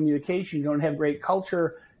great communication, you don't have great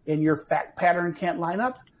culture, and your fact pattern can't line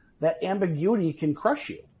up, that ambiguity can crush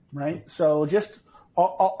you, right? So just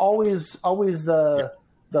always the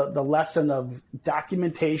lesson of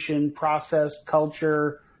documentation, process,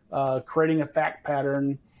 culture, creating a fact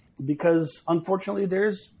pattern, because unfortunately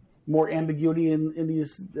there's more ambiguity in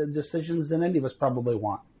these decisions than any of us probably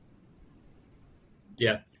want.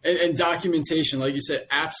 Yeah. And documentation, like you said,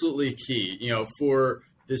 absolutely key, for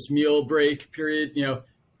this meal break period, you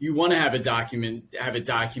want to have it documented,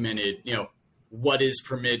 what is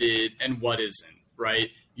permitted and what isn't,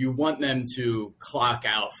 right? You want them to clock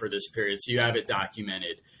out for this period, so you have it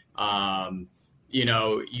documented.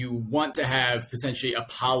 You want to have potentially a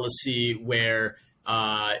policy where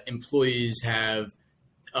employees have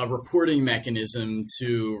a reporting mechanism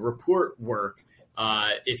to report work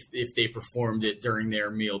if they performed it during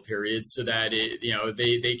their meal period, so that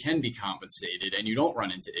they can be compensated and you don't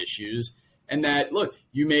run into issues. And that, look,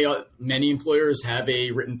 many employers have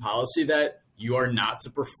a written policy that you are not to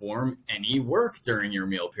perform any work during your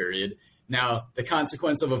meal period. Now, the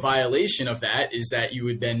consequence of a violation of that is that you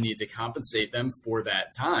would then need to compensate them for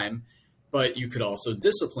that time, but you could also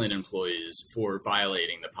discipline employees for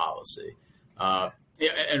violating the policy.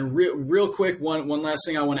 And real quick, one last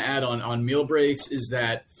thing I want to add on meal breaks is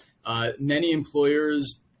that many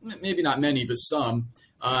employers, maybe not many, but some,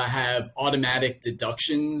 have automatic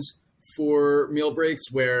deductions for meal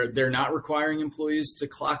breaks where they're not requiring employees to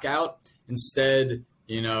clock out. Instead,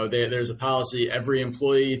 there's a policy, every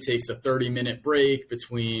employee takes a 30-minute break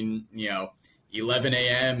between, 11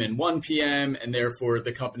 a.m. and 1 p.m., and therefore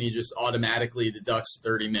the company just automatically deducts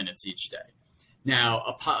 30 minutes each day.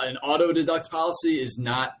 Now, an auto-deduct policy is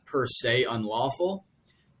not per se unlawful,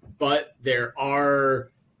 but there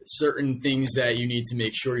are certain things that you need to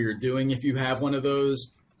make sure you're doing if you have one of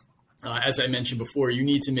those. As I mentioned before, you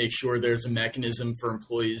need to make sure there's a mechanism for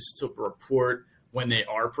employees to report when they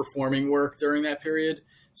are performing work during that period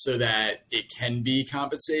so that it can be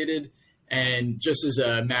compensated. And just as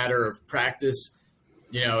a matter of practice,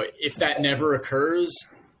 if that never occurs,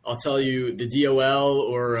 I'll tell you, the DOL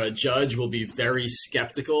or a judge will be very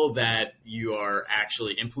skeptical that you are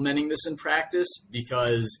actually implementing this in practice,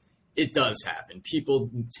 because it does happen. People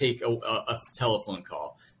take a telephone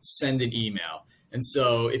call, send an email. And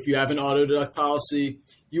so if you have an auto deduct policy,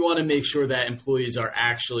 you want to make sure that employees are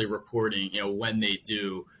actually reporting, when they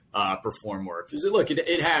do perform work. Because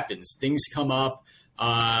it happens. Things come up,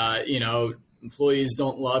 employees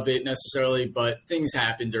don't love it necessarily, but things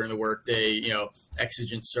happen during the workday,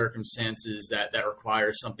 exigent circumstances that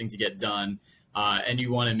require something to get done. And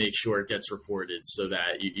you want to make sure it gets reported so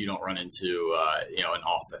that you don't run into, an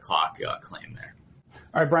off the clock claim there.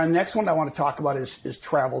 All right, Brian, the next one I want to talk about is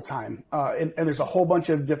travel time. And there's a whole bunch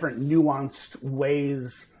of different nuanced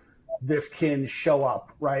ways this can show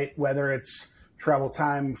up, right? Whether it's travel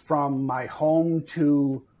time from my home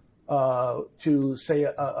to say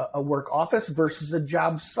a work office versus a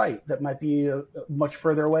job site that might be much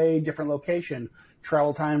further away, different location.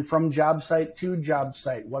 Travel time from job site to job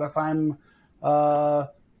site. What if I'm a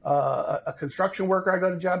construction worker? I go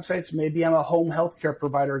to job sites. Maybe I'm a home healthcare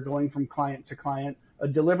provider going from client to client, a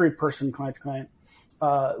delivery person client to client.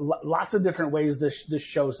 Lots of different ways this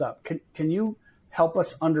shows up. Can you help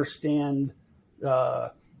us understand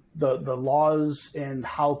the laws and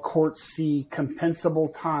how courts see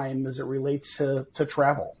compensable time as it relates to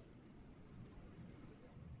travel?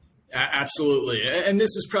 Absolutely. And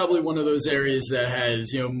this is probably one of those areas that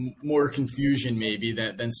has, more confusion maybe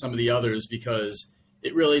than some of the others, because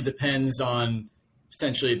it really depends on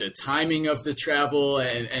potentially the timing of the travel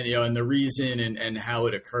and the reason and how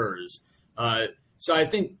it occurs. So I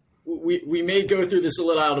think we may go through this a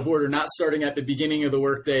little out of order, not starting at the beginning of the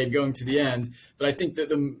workday and going to the end. But I think that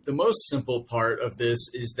the most simple part of this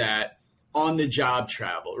is that on the job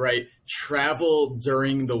travel, right? Travel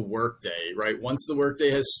during the workday, right? Once the workday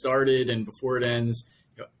has started and before it ends,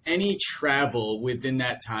 any travel within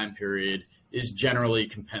that time period is generally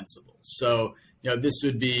compensable. So, this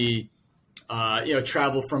would be,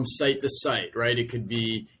 travel from site to site, right? It could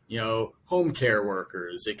be, home care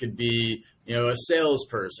workers. It could be, a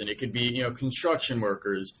salesperson. It could be, construction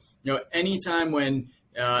workers. Anytime when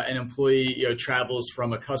an employee travels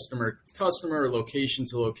from a customer to customer or location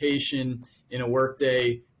to location in a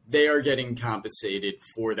workday, they are getting compensated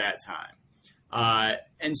for that time.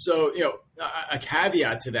 And so, a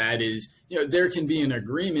caveat to that is, there can be an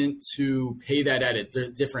agreement to pay that at a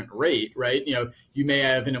different rate, right? You may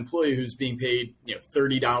have an employee who's being paid,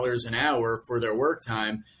 $30 an hour for their work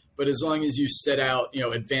time, but as long as you set out,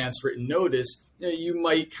 advance written notice, you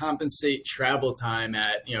might compensate travel time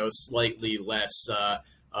at, slightly less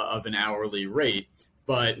of an hourly rate,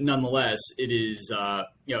 but nonetheless, it is,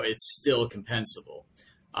 it's still compensable.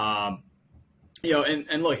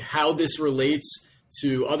 And look, how this relates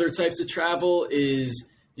to other types of travel is,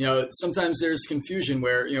 sometimes there's confusion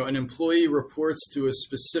where, an employee reports to a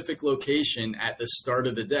specific location at the start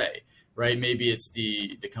of the day, right? Maybe it's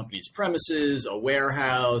the company's premises, a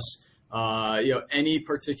warehouse, any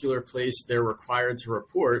particular place they're required to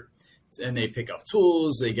report, and they pick up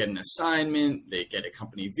tools, they get an assignment, they get a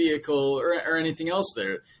company vehicle or anything else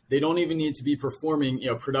there. They don't even need to be performing,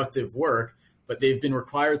 productive work, but they've been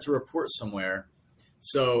required to report somewhere.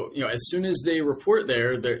 So, as soon as they report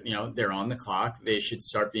there, they're on the clock. They should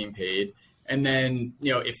start being paid. And then,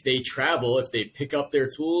 if they travel, if they pick up their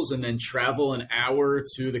tools and then travel an hour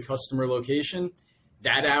to the customer location,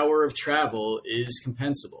 that hour of travel is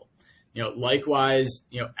compensable. Likewise,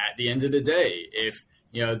 at the end of the day, if,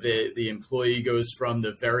 the employee goes from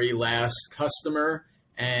the very last customer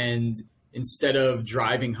and instead of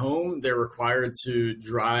driving home, they're required to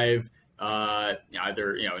drive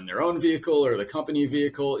either, in their own vehicle or the company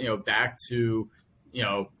vehicle, back to,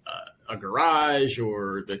 a garage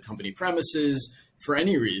or the company premises for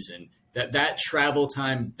any reason, that travel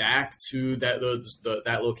time back to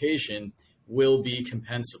that location will be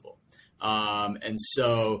compensable. And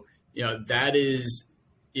so, that is,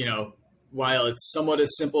 while it's somewhat a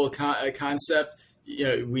simple concept,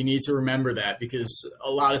 we need to remember that, because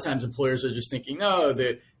a lot of times employers are just thinking, no,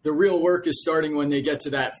 the real work is starting when they get to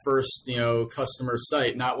that first, customer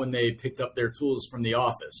site, not when they picked up their tools from the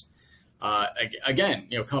office. Again,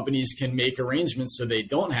 companies can make arrangements so they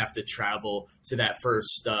don't have to travel to that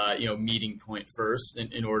first, meeting point first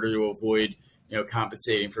in order to avoid,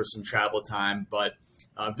 compensating for some travel time. But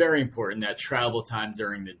very important that travel time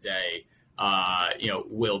during the day,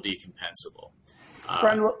 will be compensable.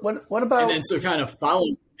 Brian, what about? And then so kind of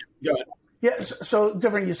following. Go ahead. Yeah, so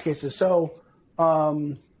different use cases. So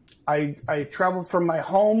I traveled from my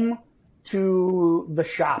home to the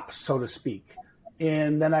shop, so to speak.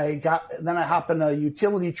 And then I hop in a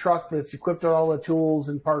utility truck that's equipped with all the tools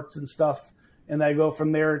and parts and stuff, and I go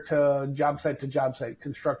from there to job site,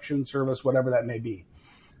 construction, service, whatever that may be.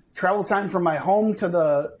 Travel time from my home to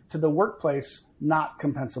the workplace, not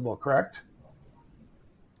compensable, correct?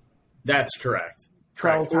 That's correct.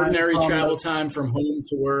 Ordinary travel time from home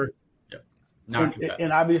to work, not compensable.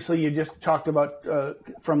 And obviously, you just talked about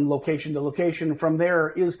from location to location. From there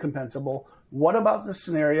is compensable. What about the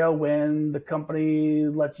scenario when the company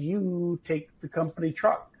lets you take the company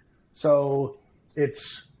truck? So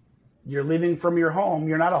you're leaving from your home.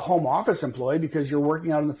 You're not a home office employee because you're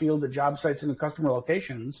working out in the field at job sites and the customer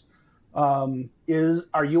locations. Are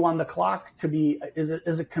you on the clock to be? Is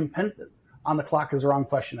it compensable? On the clock is the wrong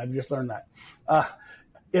question. I've just learned that.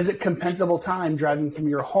 Is it compensable time driving from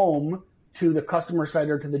your home to the customer site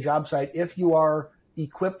or to the job site if you are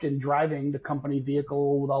equipped and driving the company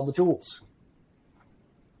vehicle with all the tools?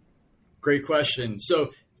 Great question.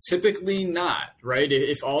 So typically not, right?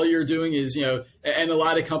 If all you're doing is, and a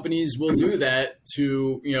lot of companies will do that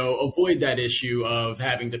to, avoid that issue of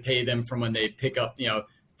having to pay them from when they pick up,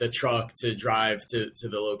 the truck to drive to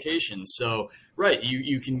the location. So, right,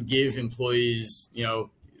 you can give employees,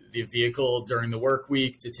 the vehicle during the work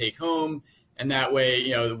week to take home. And that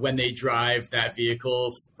way, when they drive that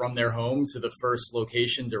vehicle from their home to the first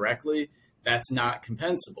location directly, that's not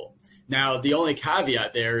compensable. Now, the only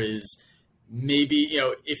caveat there is maybe,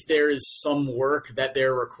 if there is some work that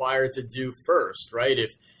they're required to do first, right?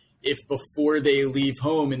 If before they leave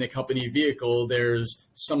home in the company vehicle, there's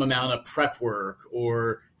some amount of prep work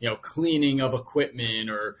or, cleaning of equipment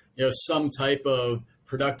or, some type of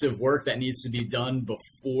productive work that needs to be done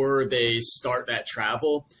before they start that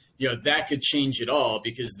travel, that could change it all,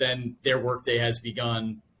 because then their workday has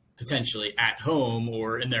begun potentially at home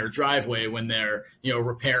or in their driveway when they're,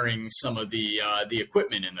 repairing some of the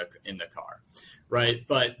equipment in the car, right?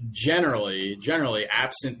 But generally,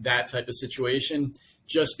 absent that type of situation,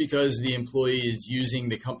 just because the employee is using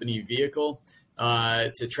the company vehicle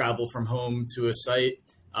to travel from home to a site,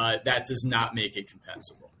 that does not make it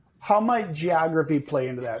compensable. How might geography play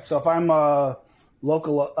into that? So if I'm a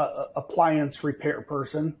local appliance repair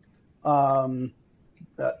person, I'm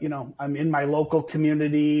in my local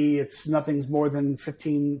community. It's nothing's more than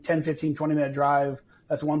 10, 15, 20 minute drive.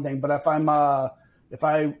 That's one thing. But if I'm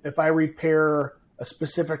if I repair a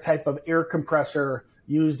specific type of air compressor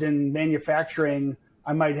used in manufacturing,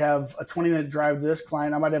 I might have a 20-minute drive to this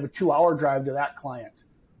client. I might have a 2-hour drive to that client.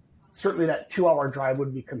 Certainly that 2-hour drive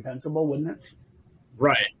would be compensable, wouldn't it?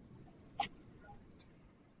 Right.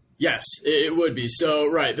 Yes, it would be. So,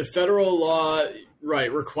 right, the federal law,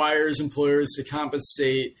 right, requires employers to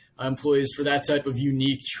compensate employees for that type of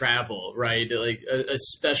unique travel, right? Like a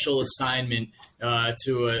special assignment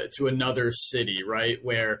to another city, right?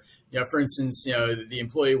 Where, for instance, the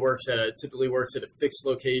employee typically works at a fixed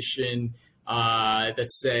location,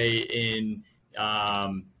 let's say in,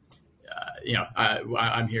 I'm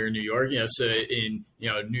here in New York, so in,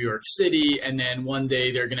 New York City, and then one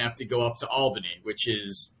day they're going to have to go up to Albany, which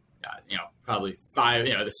is, probably 5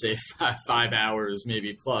 hours,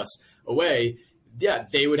 maybe plus away. Yeah,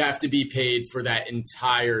 they would have to be paid for that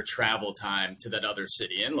entire travel time to that other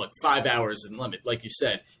city. And look, 5 hours isn't limit. Like you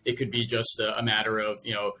said, it could be just a matter of,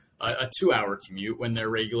 a 2-hour commute when their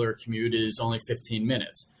regular commute is only 15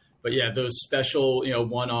 minutes. But yeah, those special,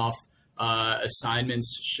 one-off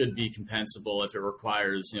assignments should be compensable if it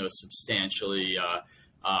requires, substantially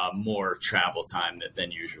more travel time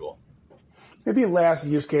than usual. Maybe last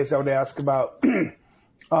use case I would ask about.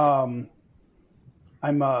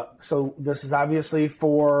 So this is obviously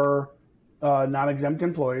for non-exempt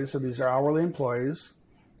employees. So these are hourly employees,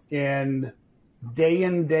 and day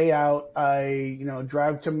in, day out, I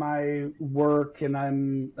drive to my work, and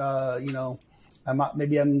I'm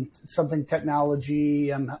something technology.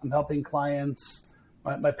 I'm helping clients.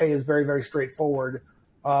 My pay is very, very straightforward,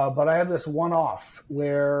 but I have this one-off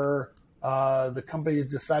where the company has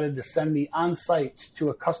decided to send me on site to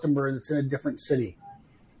a customer that's in a different city.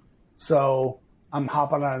 So I'm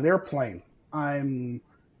hopping on an airplane. I'm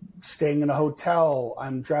staying in a hotel.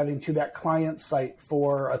 I'm driving to that client site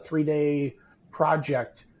for a 3-day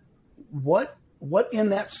project. What in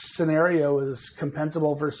that scenario is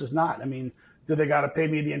compensable versus not? I mean, do they got to pay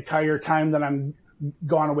me the entire time that I'm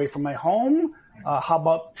gone away from my home? How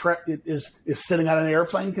about is sitting on an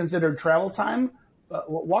airplane considered travel time?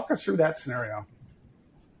 Walk us through that scenario.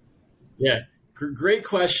 Yeah, great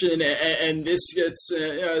question. And this gets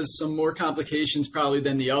some more complications probably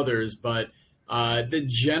than the others. But the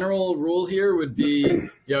general rule here would be,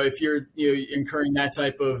 if you're incurring that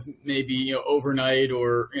type of maybe overnight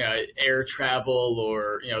or air travel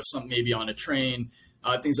or some maybe on a train,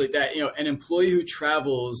 things like that. An employee who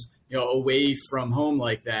travels away from home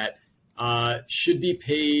like that should be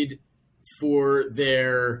paid for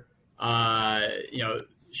their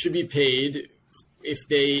should be paid if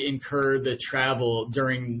they incur the travel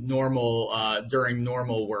during normal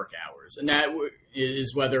work hours, and that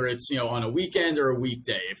is whether it's on a weekend or a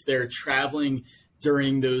weekday. If they're traveling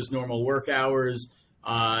during those normal work hours,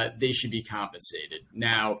 they should be compensated.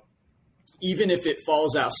 Now, even if it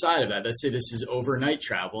falls outside of that, let's say this is overnight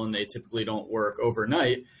travel and they typically don't work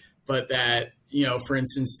overnight, but that for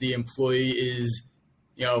instance, the employee is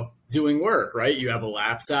doing work, right? You have a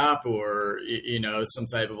laptop or, some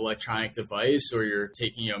type of electronic device, or you're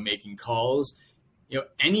taking, making calls,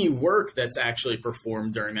 any work that's actually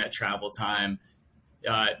performed during that travel time,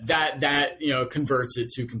 that converts it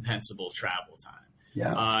to compensable travel time.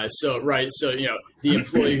 Yeah. So the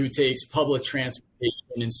employee who takes public transportation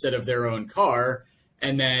instead of their own car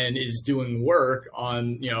and then is doing work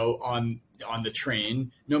on the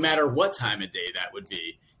train, no matter what time of day that would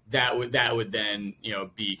be, that would then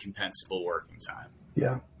be compensable working time.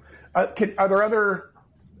 Yeah. Are there other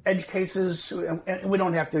edge cases? And we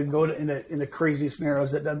don't have to go into crazy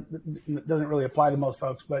scenarios that doesn't really apply to most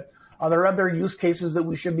folks. But are there other use cases that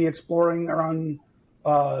we should be exploring around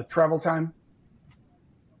travel time?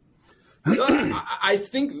 So I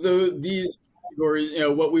think these categories,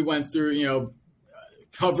 what we went through,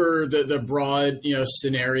 cover the broad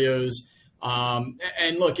scenarios.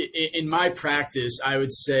 And look, in my practice, I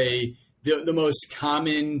would say the most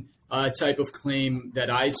common type of claim that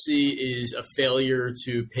I see is a failure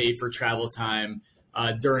to pay for travel time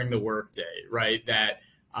during the workday, right? That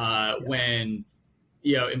when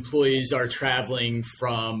employees are traveling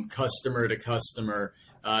from customer to customer,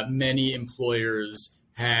 many employers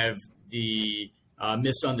have the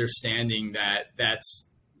misunderstanding that that's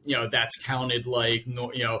counted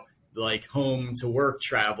like home to work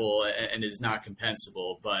travel and is not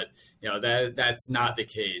compensable. But that's not the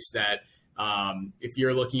case. That if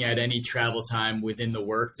you're looking at any travel time within the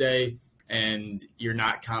workday and you're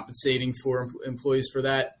not compensating for employees for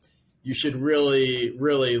that, you should really,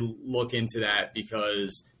 really look into that,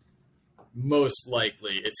 because most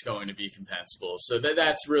likely it's going to be compensable. So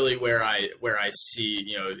that's really where I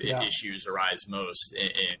see issues arise most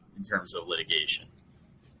in terms of litigation.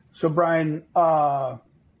 So Brian, of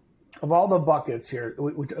all the buckets here,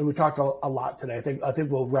 we talked a lot today. I think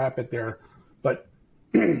we'll wrap it there. But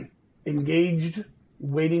engaged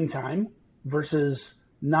waiting time versus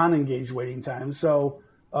non-engaged waiting time. So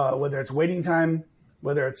whether it's waiting time,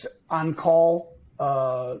 whether it's on call,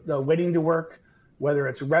 waiting to work, whether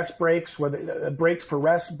it's rest breaks, whether breaks for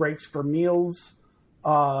rest, breaks for meals,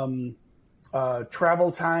 travel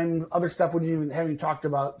time, other stuff we haven't talked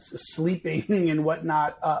about, sleeping and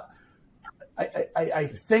whatnot. I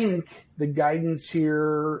think the guidance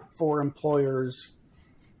here for employers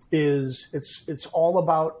is it's all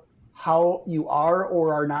about how you are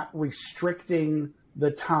or are not restricting the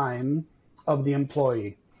time of the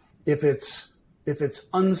employee. If it's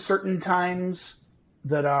uncertain times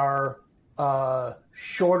that are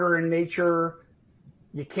shorter in nature,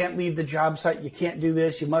 you can't leave the job site, you can't do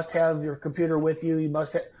this, you must have your computer with you,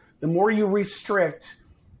 the more you restrict,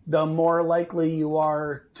 the more likely you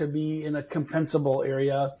are to be in a compensable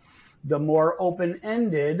area. The more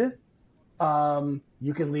open-ended,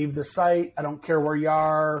 you can leave the site. I don't care where you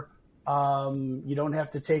are. You don't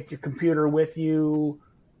have to take your computer with you.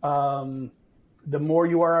 The more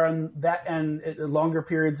you are on that end, longer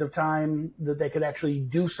periods of time that they could actually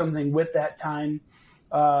do something with that time,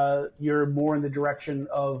 you're more in the direction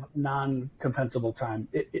of non-compensable time.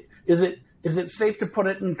 Is it safe to put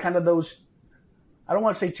it in kind of those, I don't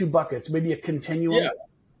want to say two buckets, maybe a continuum?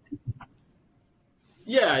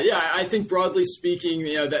 Yeah. I think broadly speaking,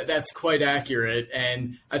 that's quite accurate.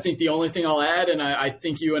 And I think the only thing I'll add, and I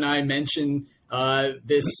think you and I mentioned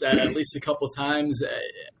this at least a couple of times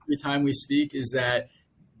every time we speak, is that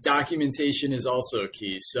documentation is also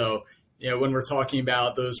key. So, when we're talking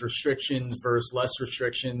about those restrictions versus less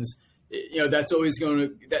restrictions, that's always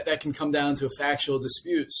that can come down to a factual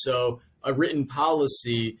dispute. So a written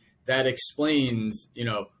policy that explains,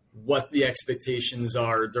 what the expectations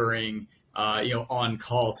are during, on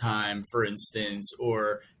call time, for instance,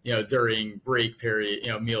 or, during break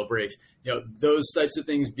period, meal breaks, those types of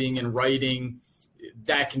things being in writing,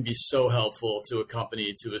 that can be so helpful to a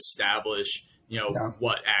company to establish,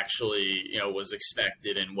 what actually, was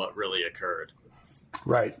expected and what really occurred.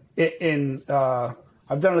 Right.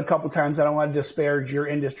 I've done it a couple of times. I don't want to disparage your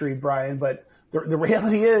industry, Brian, but the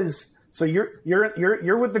reality is, so you're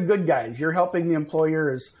with the good guys. You're helping the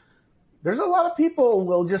employers. There's a lot of people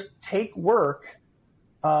will just take work,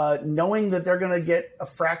 knowing that they're going to get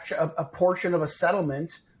a portion of a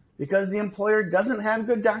settlement because the employer doesn't have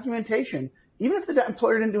good documentation, even if the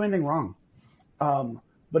employer didn't do anything wrong.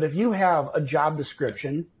 But if you have a job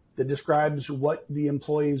description that describes what the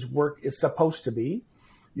employee's work is supposed to be,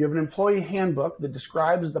 you have an employee handbook that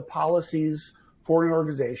describes the policies for an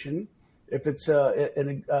organization. If it's a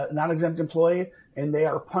non-exempt employee and they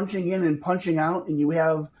are punching in and punching out, and you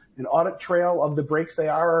have an audit trail of the breaks they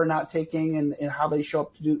are or not taking and how they show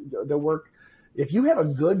up to do their work, if you have a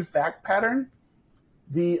good fact pattern,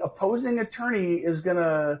 the opposing attorney is going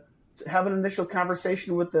to have an initial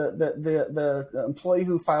conversation with the employee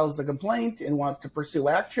who files the complaint and wants to pursue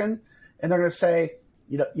action, and they're going to say,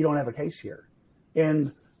 you don't have a case here,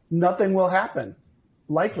 and nothing will happen,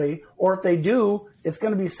 likely. Or if they do, it's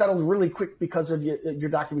going to be settled really quick because of your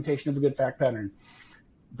documentation of a good fact pattern.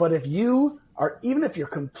 But even if you're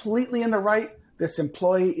completely in the right, this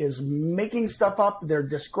employee is making stuff up, they're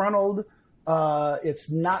disgruntled, it's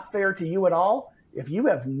not fair to you at all. If you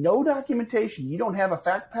have no documentation, you don't have a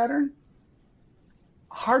fact pattern,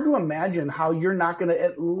 hard to imagine how you're not going to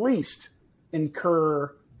at least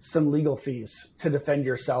incur some legal fees to defend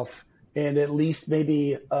yourself, and at least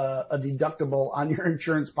maybe a deductible on your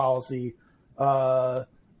insurance policy. The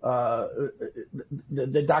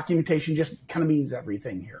documentation just kind of means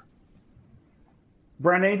everything here.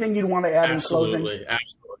 Brian, anything you'd want to add in closing? Absolutely.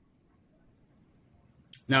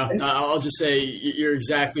 No, I'll just say you're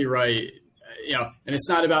exactly right. And it's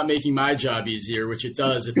not about making my job easier, which it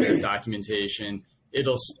does if there's documentation.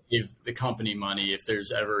 It'll save the company money if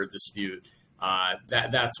there's ever a dispute.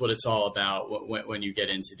 That's what it's all about when you get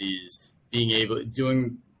into these,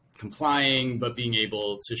 complying, but being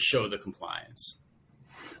able to show the compliance.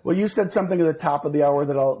 Well, you said something at the top of the hour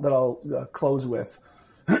that I'll close with.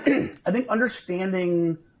 I think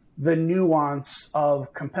understanding the nuance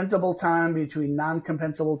of compensable time between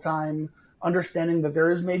non-compensable time, understanding that there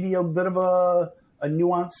is maybe a bit of a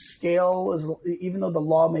nuanced scale, even though the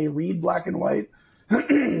law may read black and white,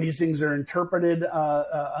 these things are interpreted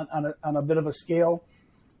on a bit of a scale.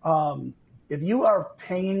 If you are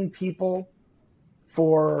paying people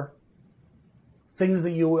for things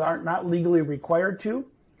that you are not legally required to,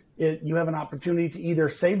 you have an opportunity to either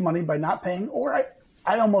save money by not paying, or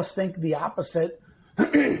I almost think the opposite,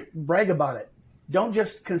 brag about it. Don't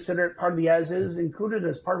just consider it part of the as-is, include it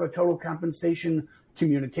as part of a total compensation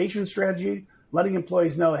communication strategy, letting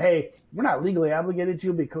employees know, hey, we're not legally obligated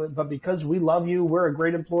to, but because we love you, we're a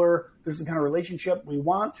great employer, this is the kind of relationship we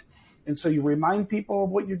want. And so you remind people of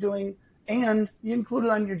what you're doing, and you include it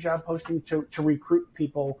on your job posting to recruit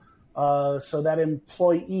people, so that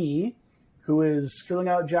employee who is filling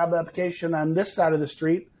out job application on this side of the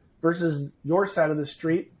street versus your side of the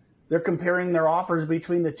street, they're comparing their offers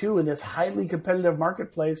between the two in this highly competitive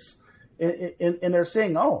marketplace, and they're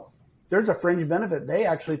saying, oh, there's a fringe benefit. They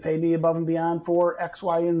actually pay me above and beyond for X,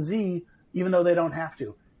 Y, and Z, even though they don't have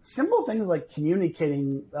to. Simple things like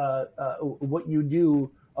communicating what you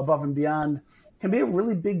do above and beyond can be a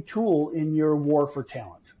really big tool in your war for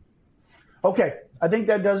talent. Okay, I think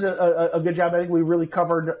that does a good job. I think we really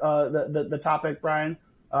covered the topic, Brian.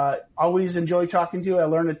 Always enjoy talking to you. I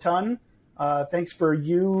learned a ton. Thanks for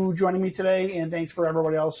you joining me today, and thanks for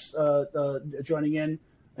everybody else joining in.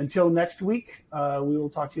 Until next week, we will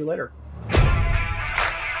talk to you later.